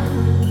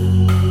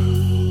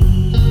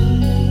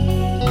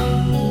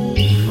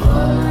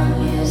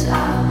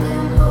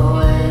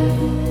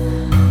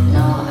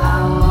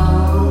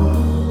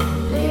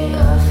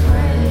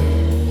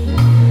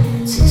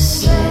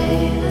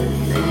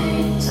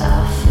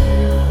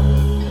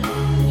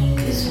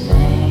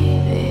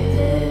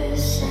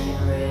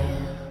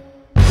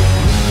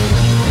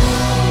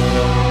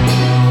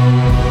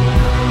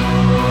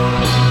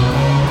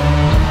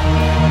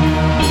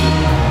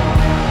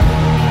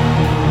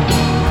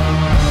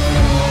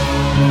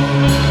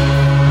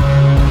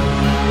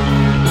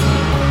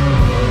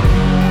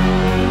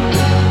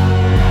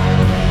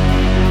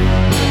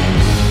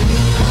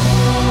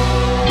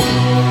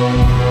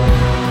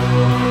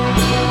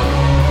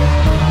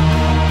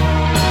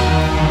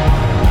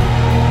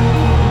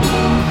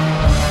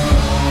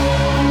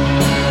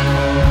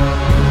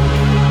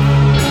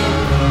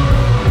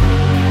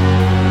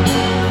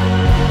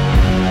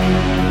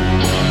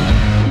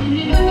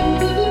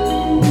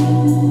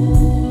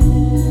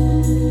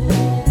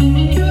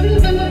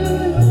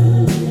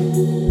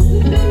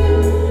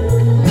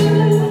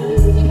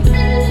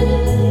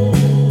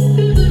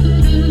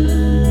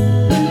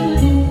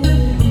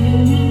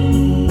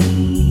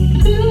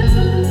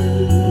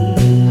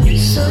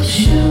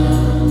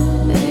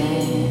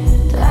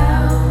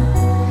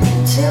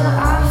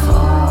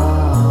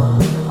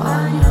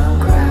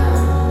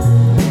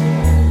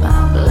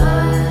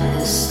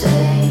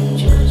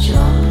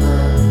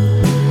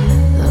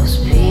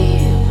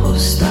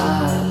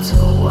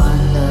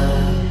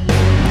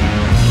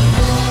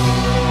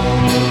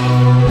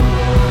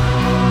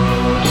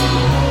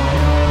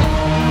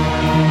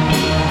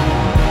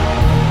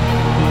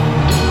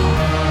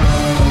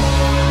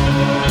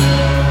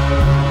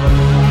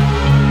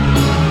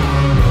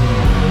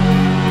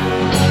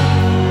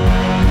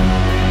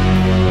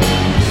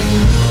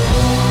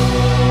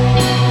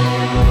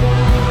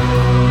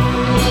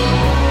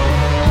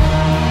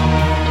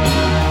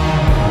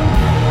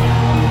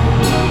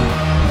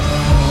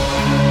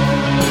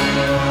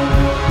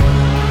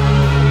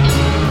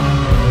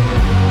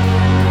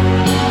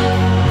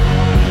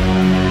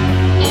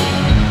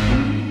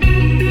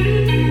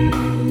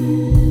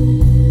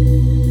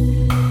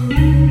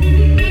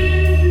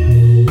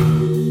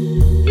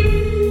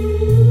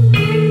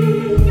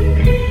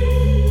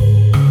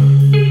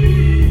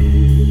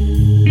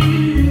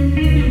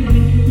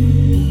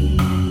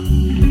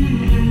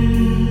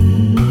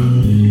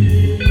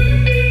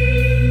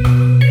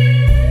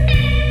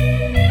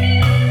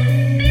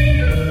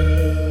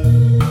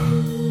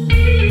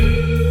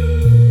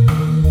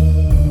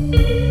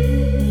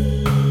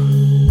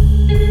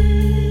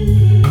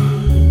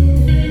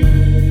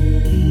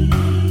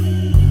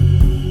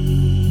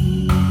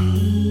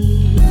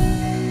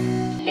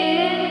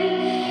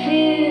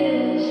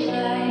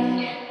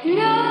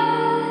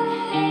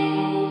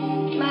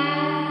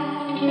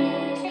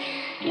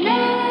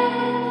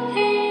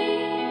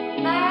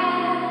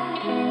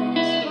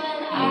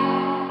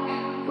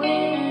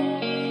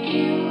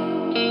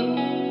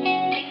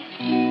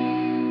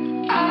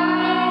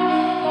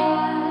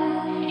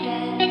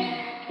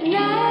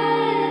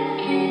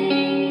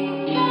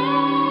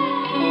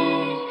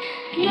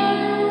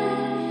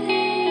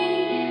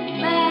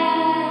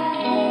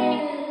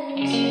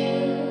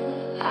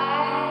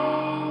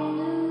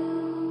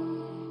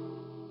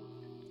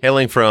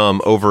Hailing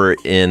from over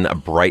in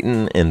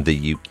Brighton in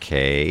the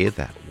UK,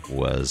 that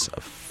was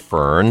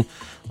Fern.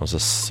 That was a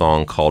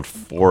song called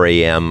 4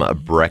 a.m.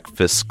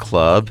 Breakfast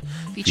Club.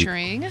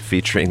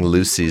 Featuring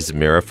Lucy's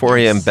Mirror. 4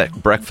 a.m.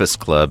 Breakfast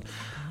Club.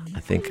 I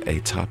think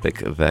a topic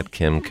that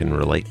Kim can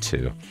relate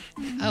to.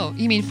 Oh,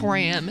 you mean 4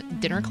 a.m.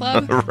 dinner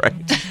club?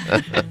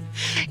 Right.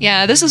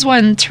 Yeah, this is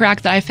one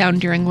track that I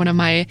found during one of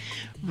my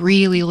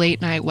really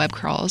late night web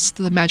crawls,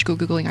 the magical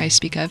Googling I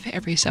speak of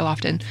every so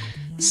often.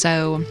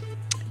 So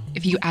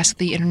if you ask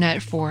the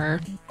internet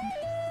for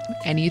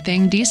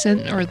anything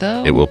decent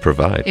it will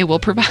provide. It will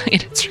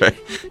provide. That's right.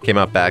 Came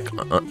out back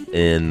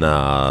in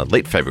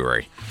late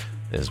February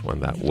is when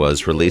that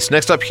was released.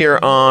 Next up here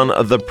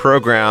on the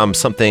program,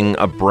 something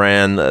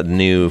brand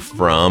new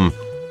from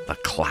The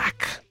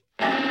Clack.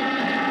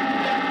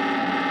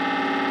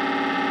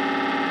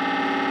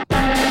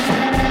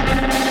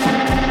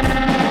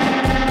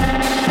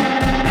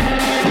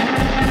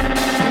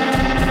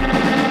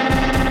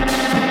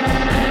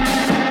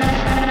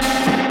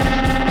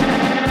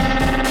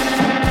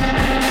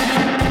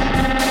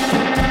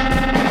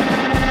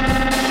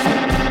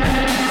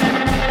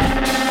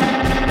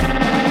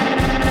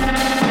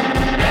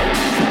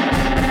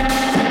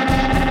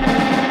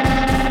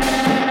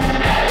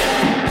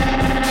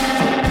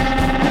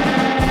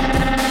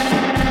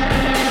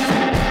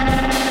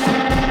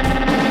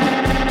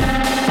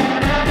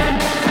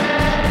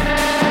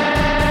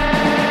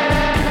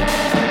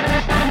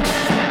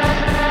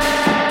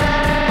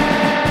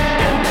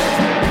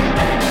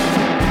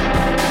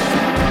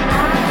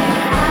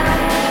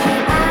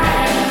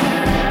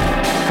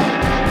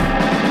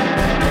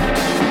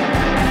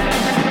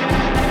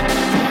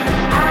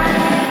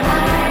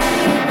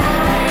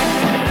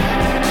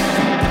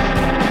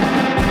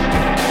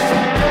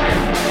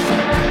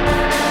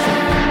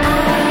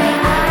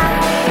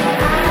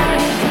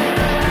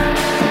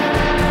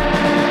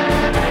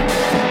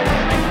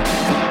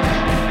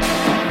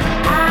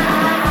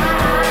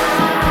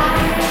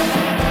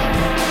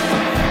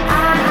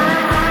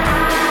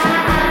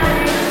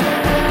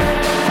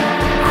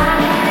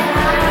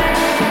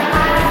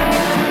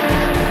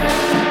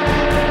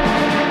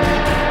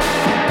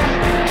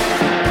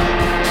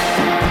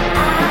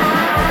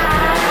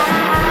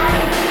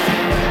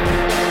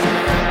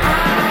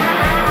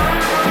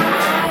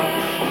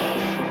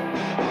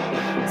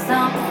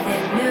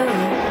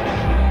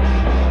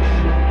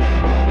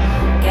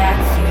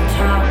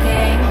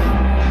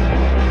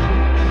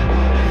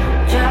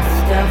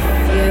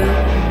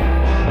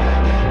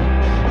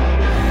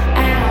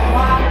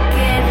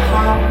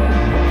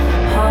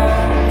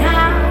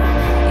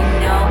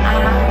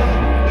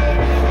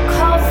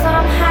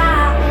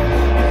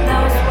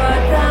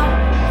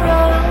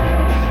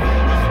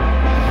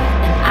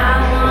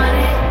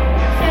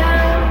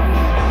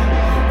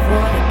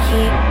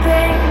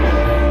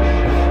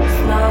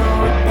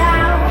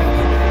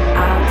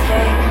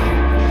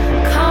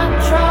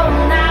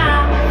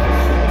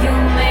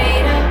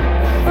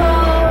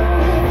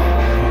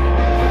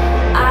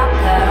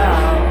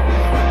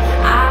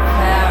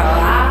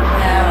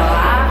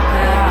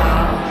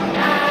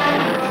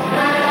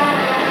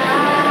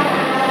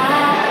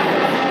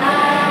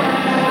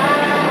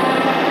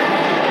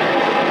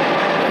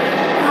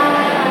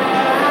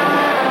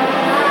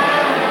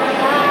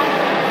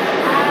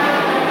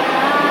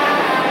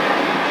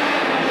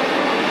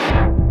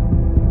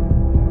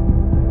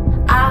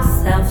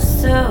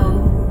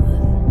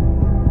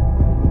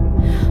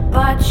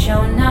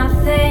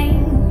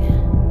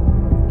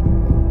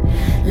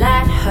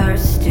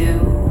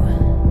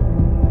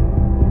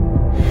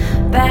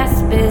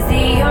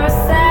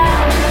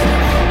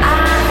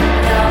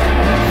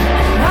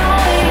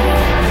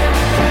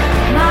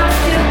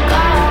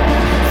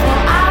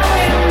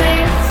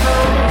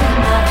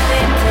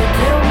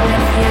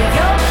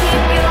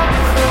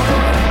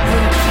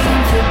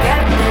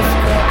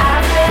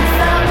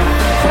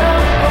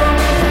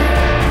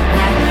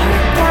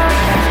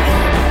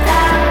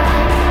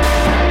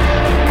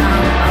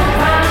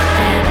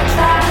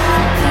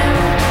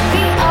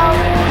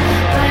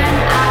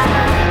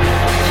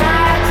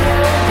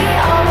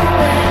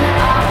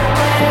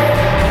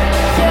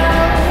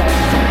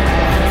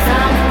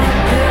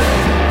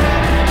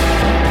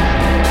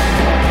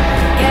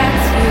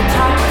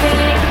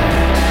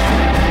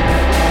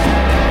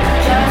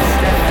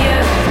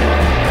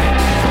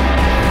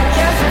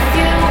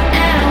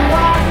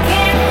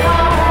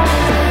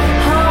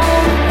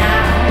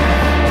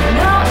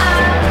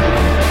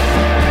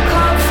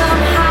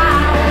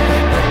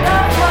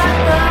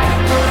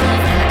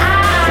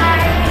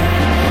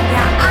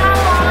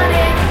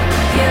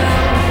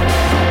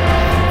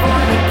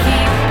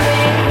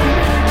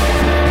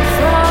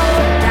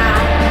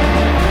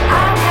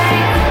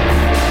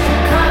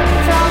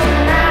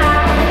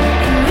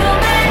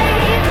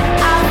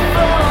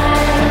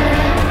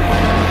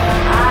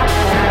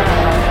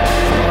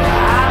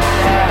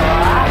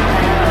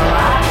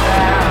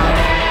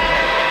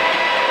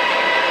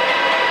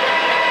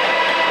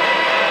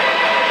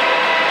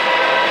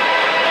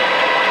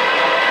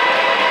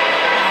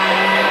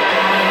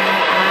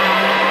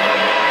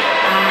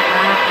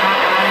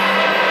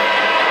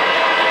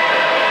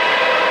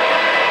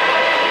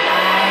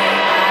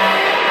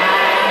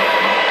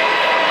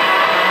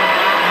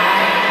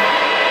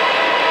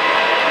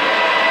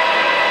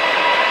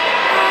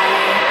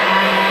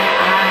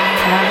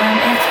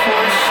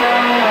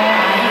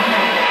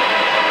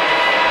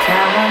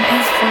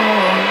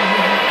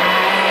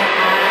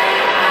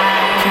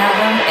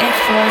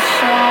 for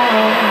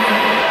sure.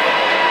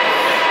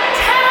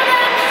 Tell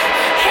them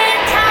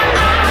anytime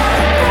I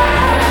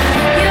love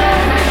you.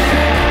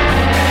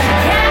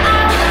 Yeah,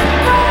 I love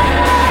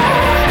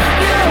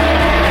you.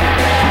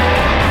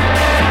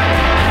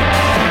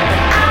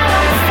 I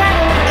don't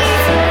settle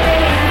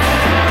easily.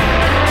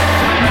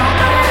 No,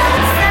 I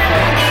don't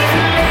settle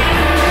easily.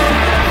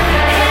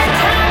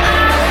 Anytime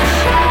I will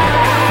show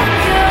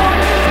you.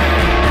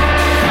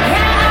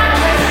 Yeah, I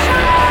will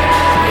show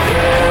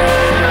you.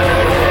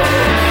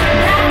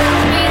 That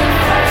I'll be the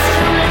first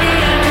to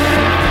leave.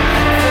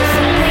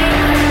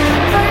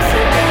 First to leave. First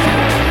to leave.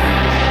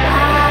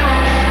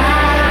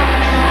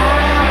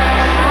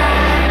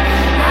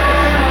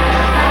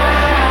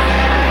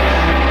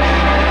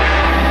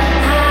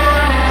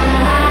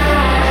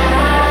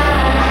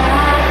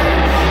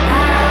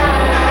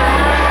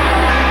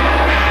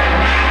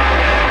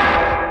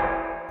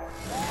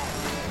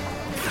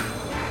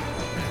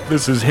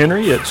 This is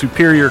Henry at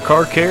Superior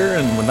Car Care,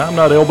 and when I'm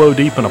not elbow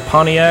deep in a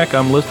Pontiac,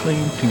 I'm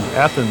listening to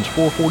Athens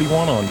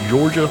 441 on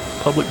Georgia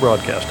Public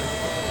Broadcasting.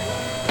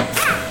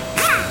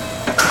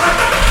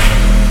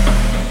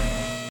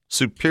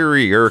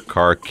 Superior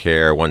Car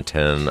Care,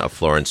 110 of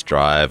Florence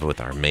Drive, with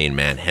our main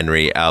man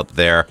Henry out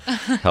there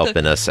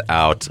helping us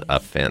out. A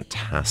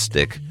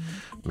fantastic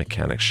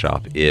mechanic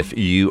shop if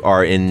you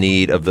are in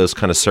need of those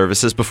kind of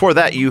services. Before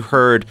that, you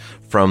heard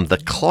from The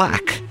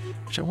Clack,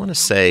 which I want to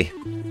say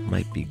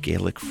might be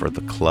Gaelic for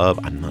the club.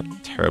 I'm not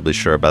terribly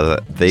sure about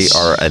that. They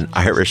are an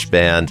Irish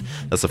band.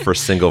 That's the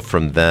first single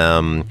from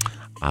them,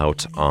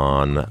 out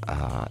on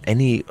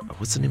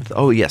what's the name of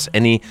the,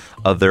 Any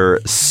Other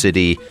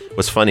City.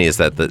 What's funny is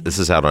that this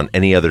is out on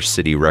Any Other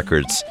City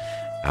Records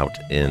out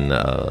in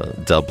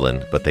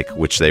Dublin,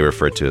 which they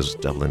refer to as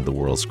Dublin, the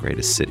world's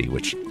greatest city,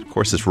 which of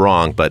course is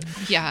wrong, but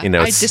Yeah, I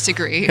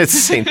disagree. It's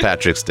St.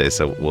 Patrick's Day,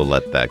 so we'll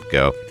let that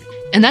go.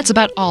 And that's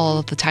about all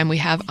of the time we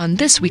have on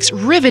this week's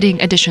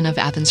riveting edition of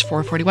Athens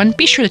 441.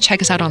 Be sure to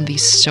check us out on the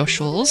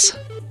socials,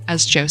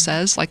 as Joe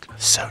says, like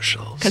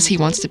socials, because he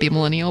wants to be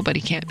millennial, but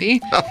he can't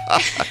be.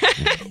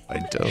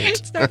 I don't.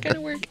 It's not going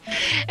to work.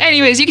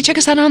 Anyways, you can check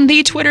us out on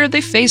the Twitter, the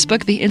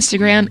Facebook, the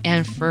Instagram,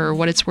 and for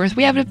what it's worth,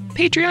 we have a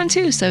Patreon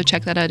too, so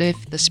check that out.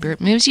 If the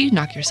spirit moves you,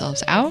 knock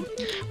yourselves out.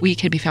 We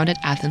can be found at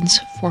Athens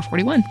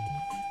 441.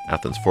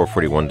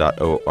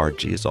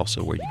 Athens441.org is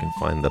also where you can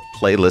find the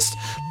playlist.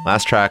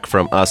 Last track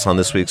from us on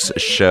this week's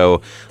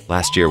show.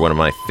 Last year, one of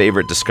my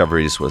favorite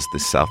discoveries was the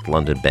South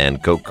London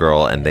band Goat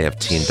Girl, and they have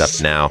teamed up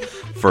now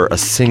for a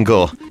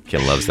single.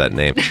 Kim loves that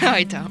name.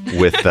 I don't.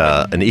 With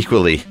an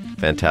equally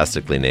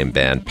fantastically named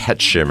band,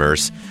 Pet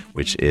Shimmers,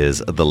 which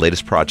is the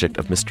latest project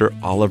of Mr.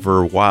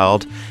 Oliver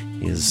Wilde.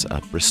 He is a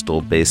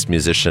Bristol-based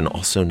musician,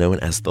 also known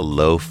as the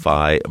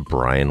Lo-Fi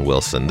Brian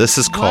Wilson. This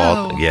is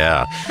called,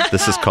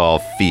 this is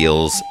called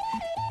Feels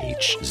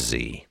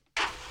HZ.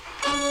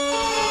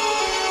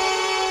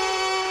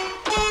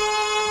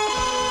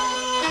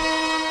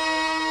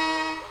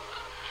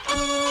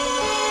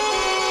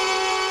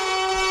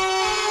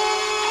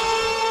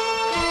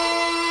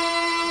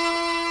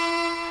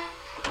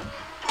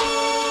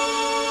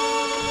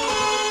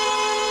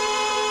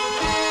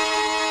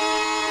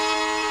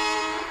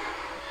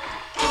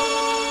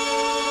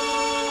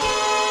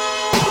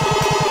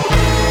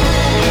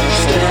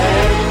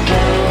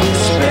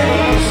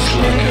 Space,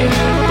 looking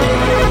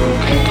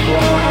broken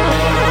clock.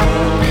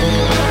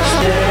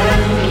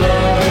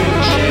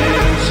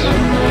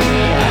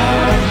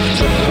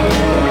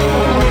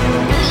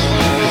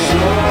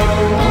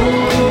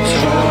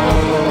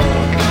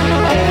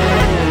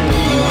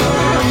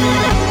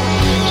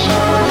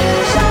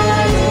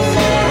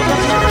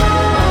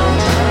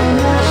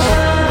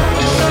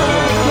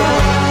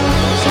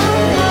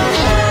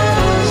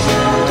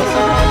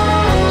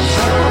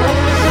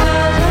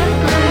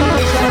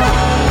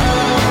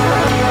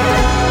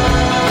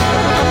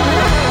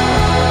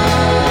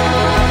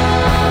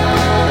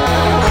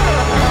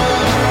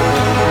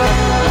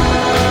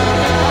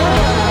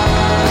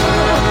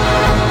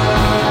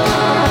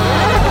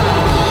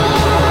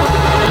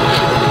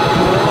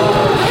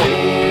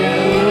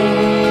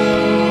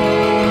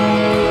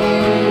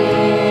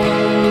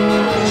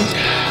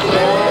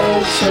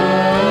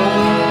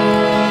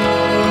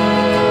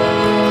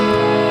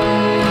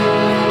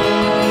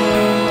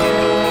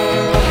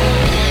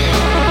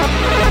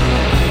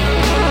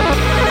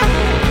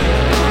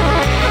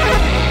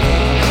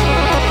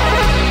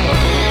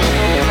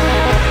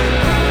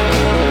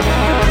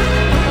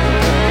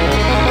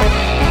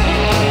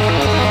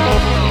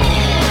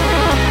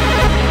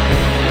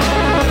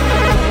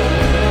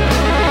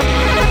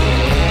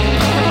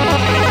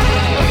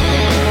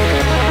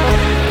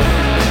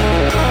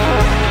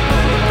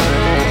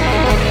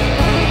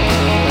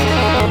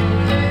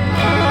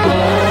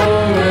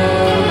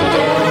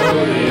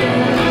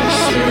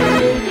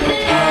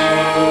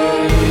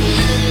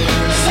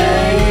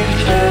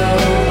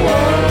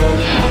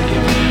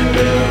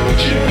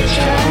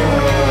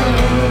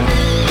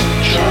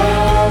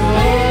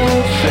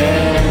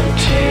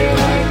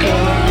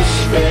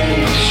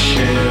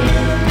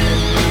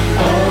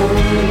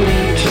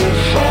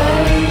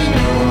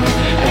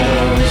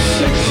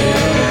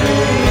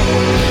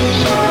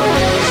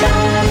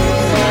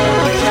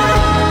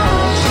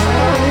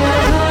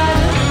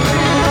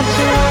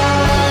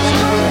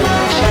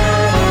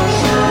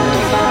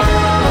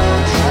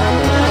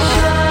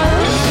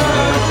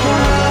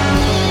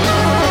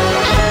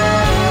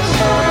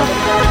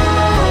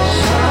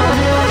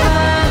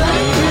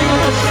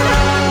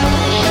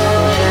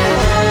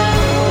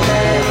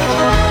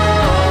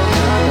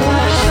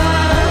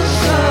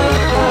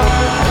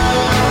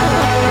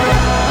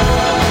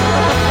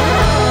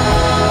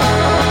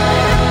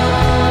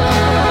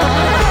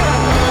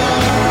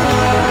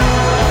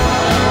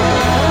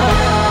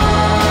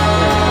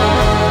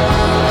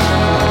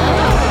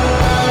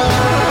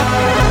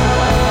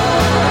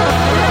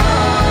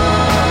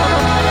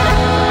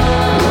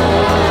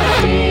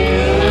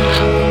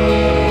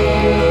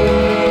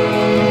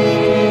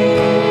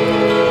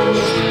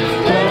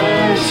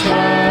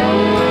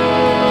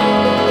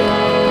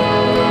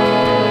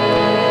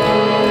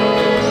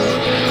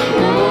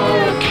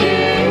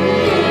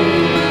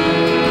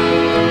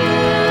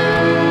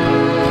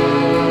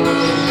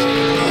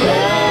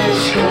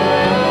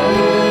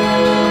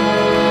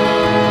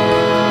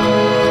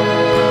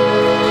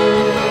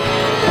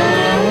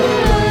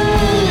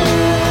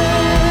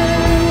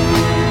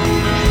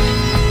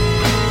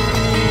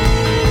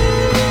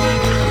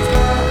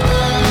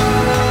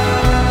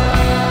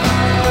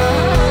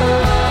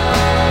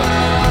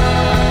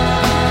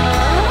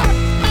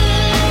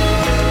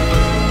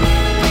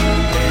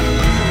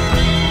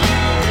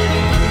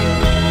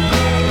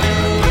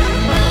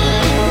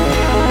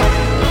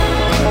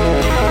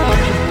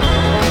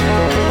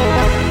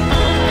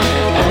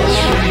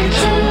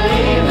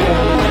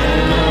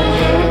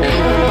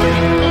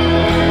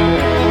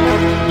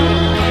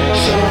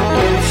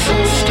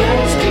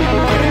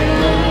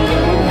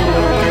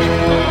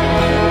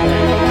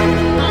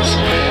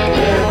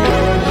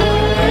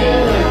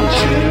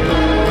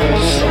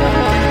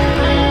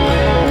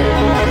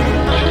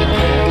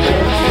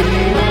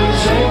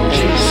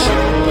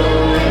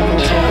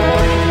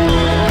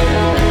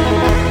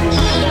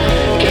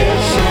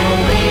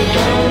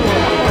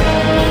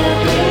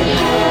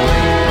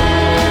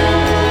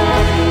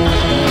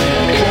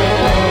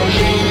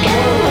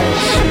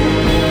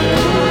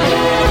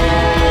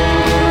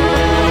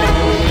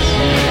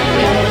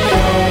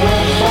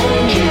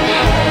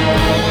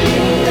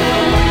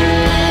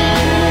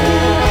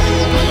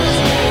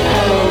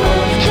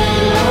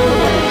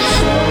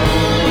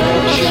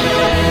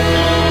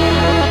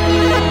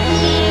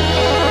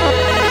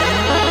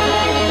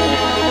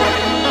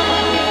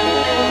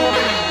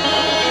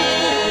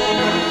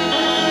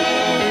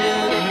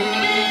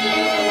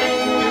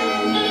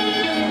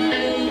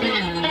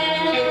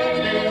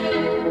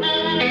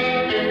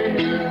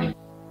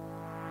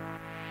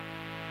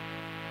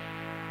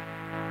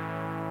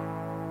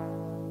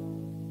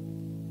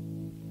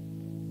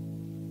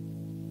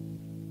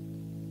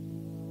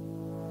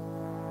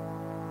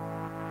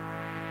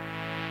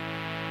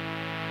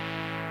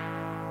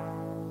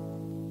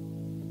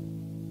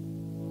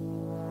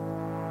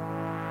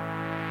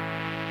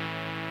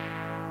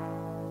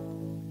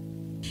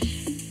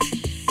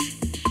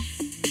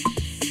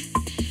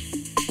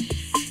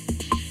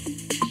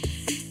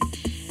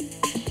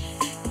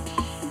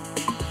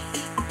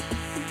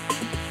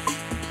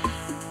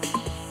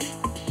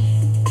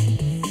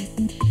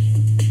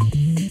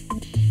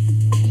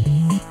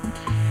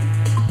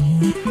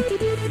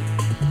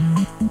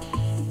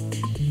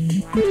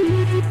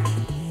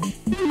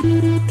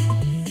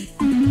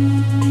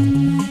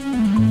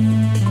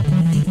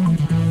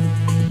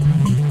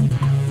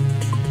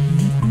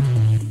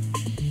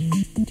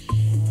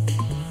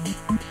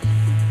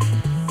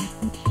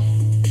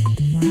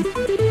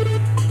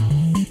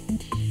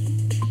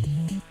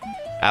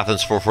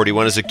 Athens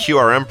 441 is a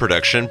QRM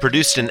production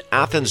produced in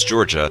Athens,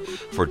 Georgia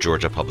for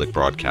Georgia Public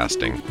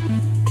Broadcasting.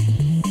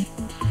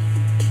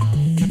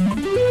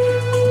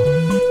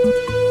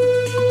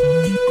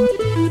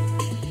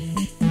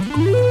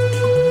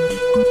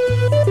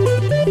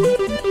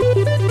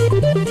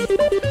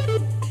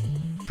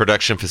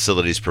 Production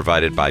facilities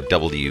provided by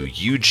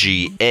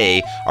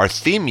WUGA. Our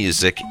theme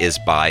music is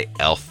by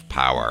Elf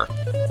Power.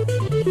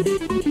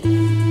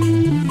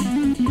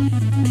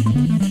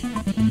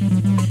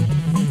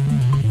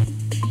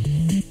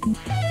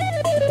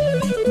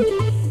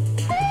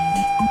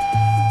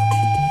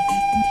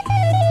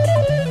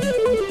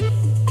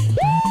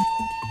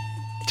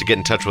 To get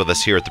in touch with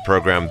us here at the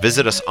program,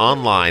 visit us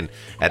online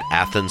at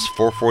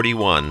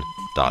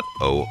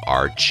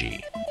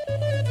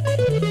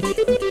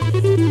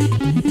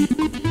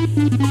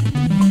athens441.org.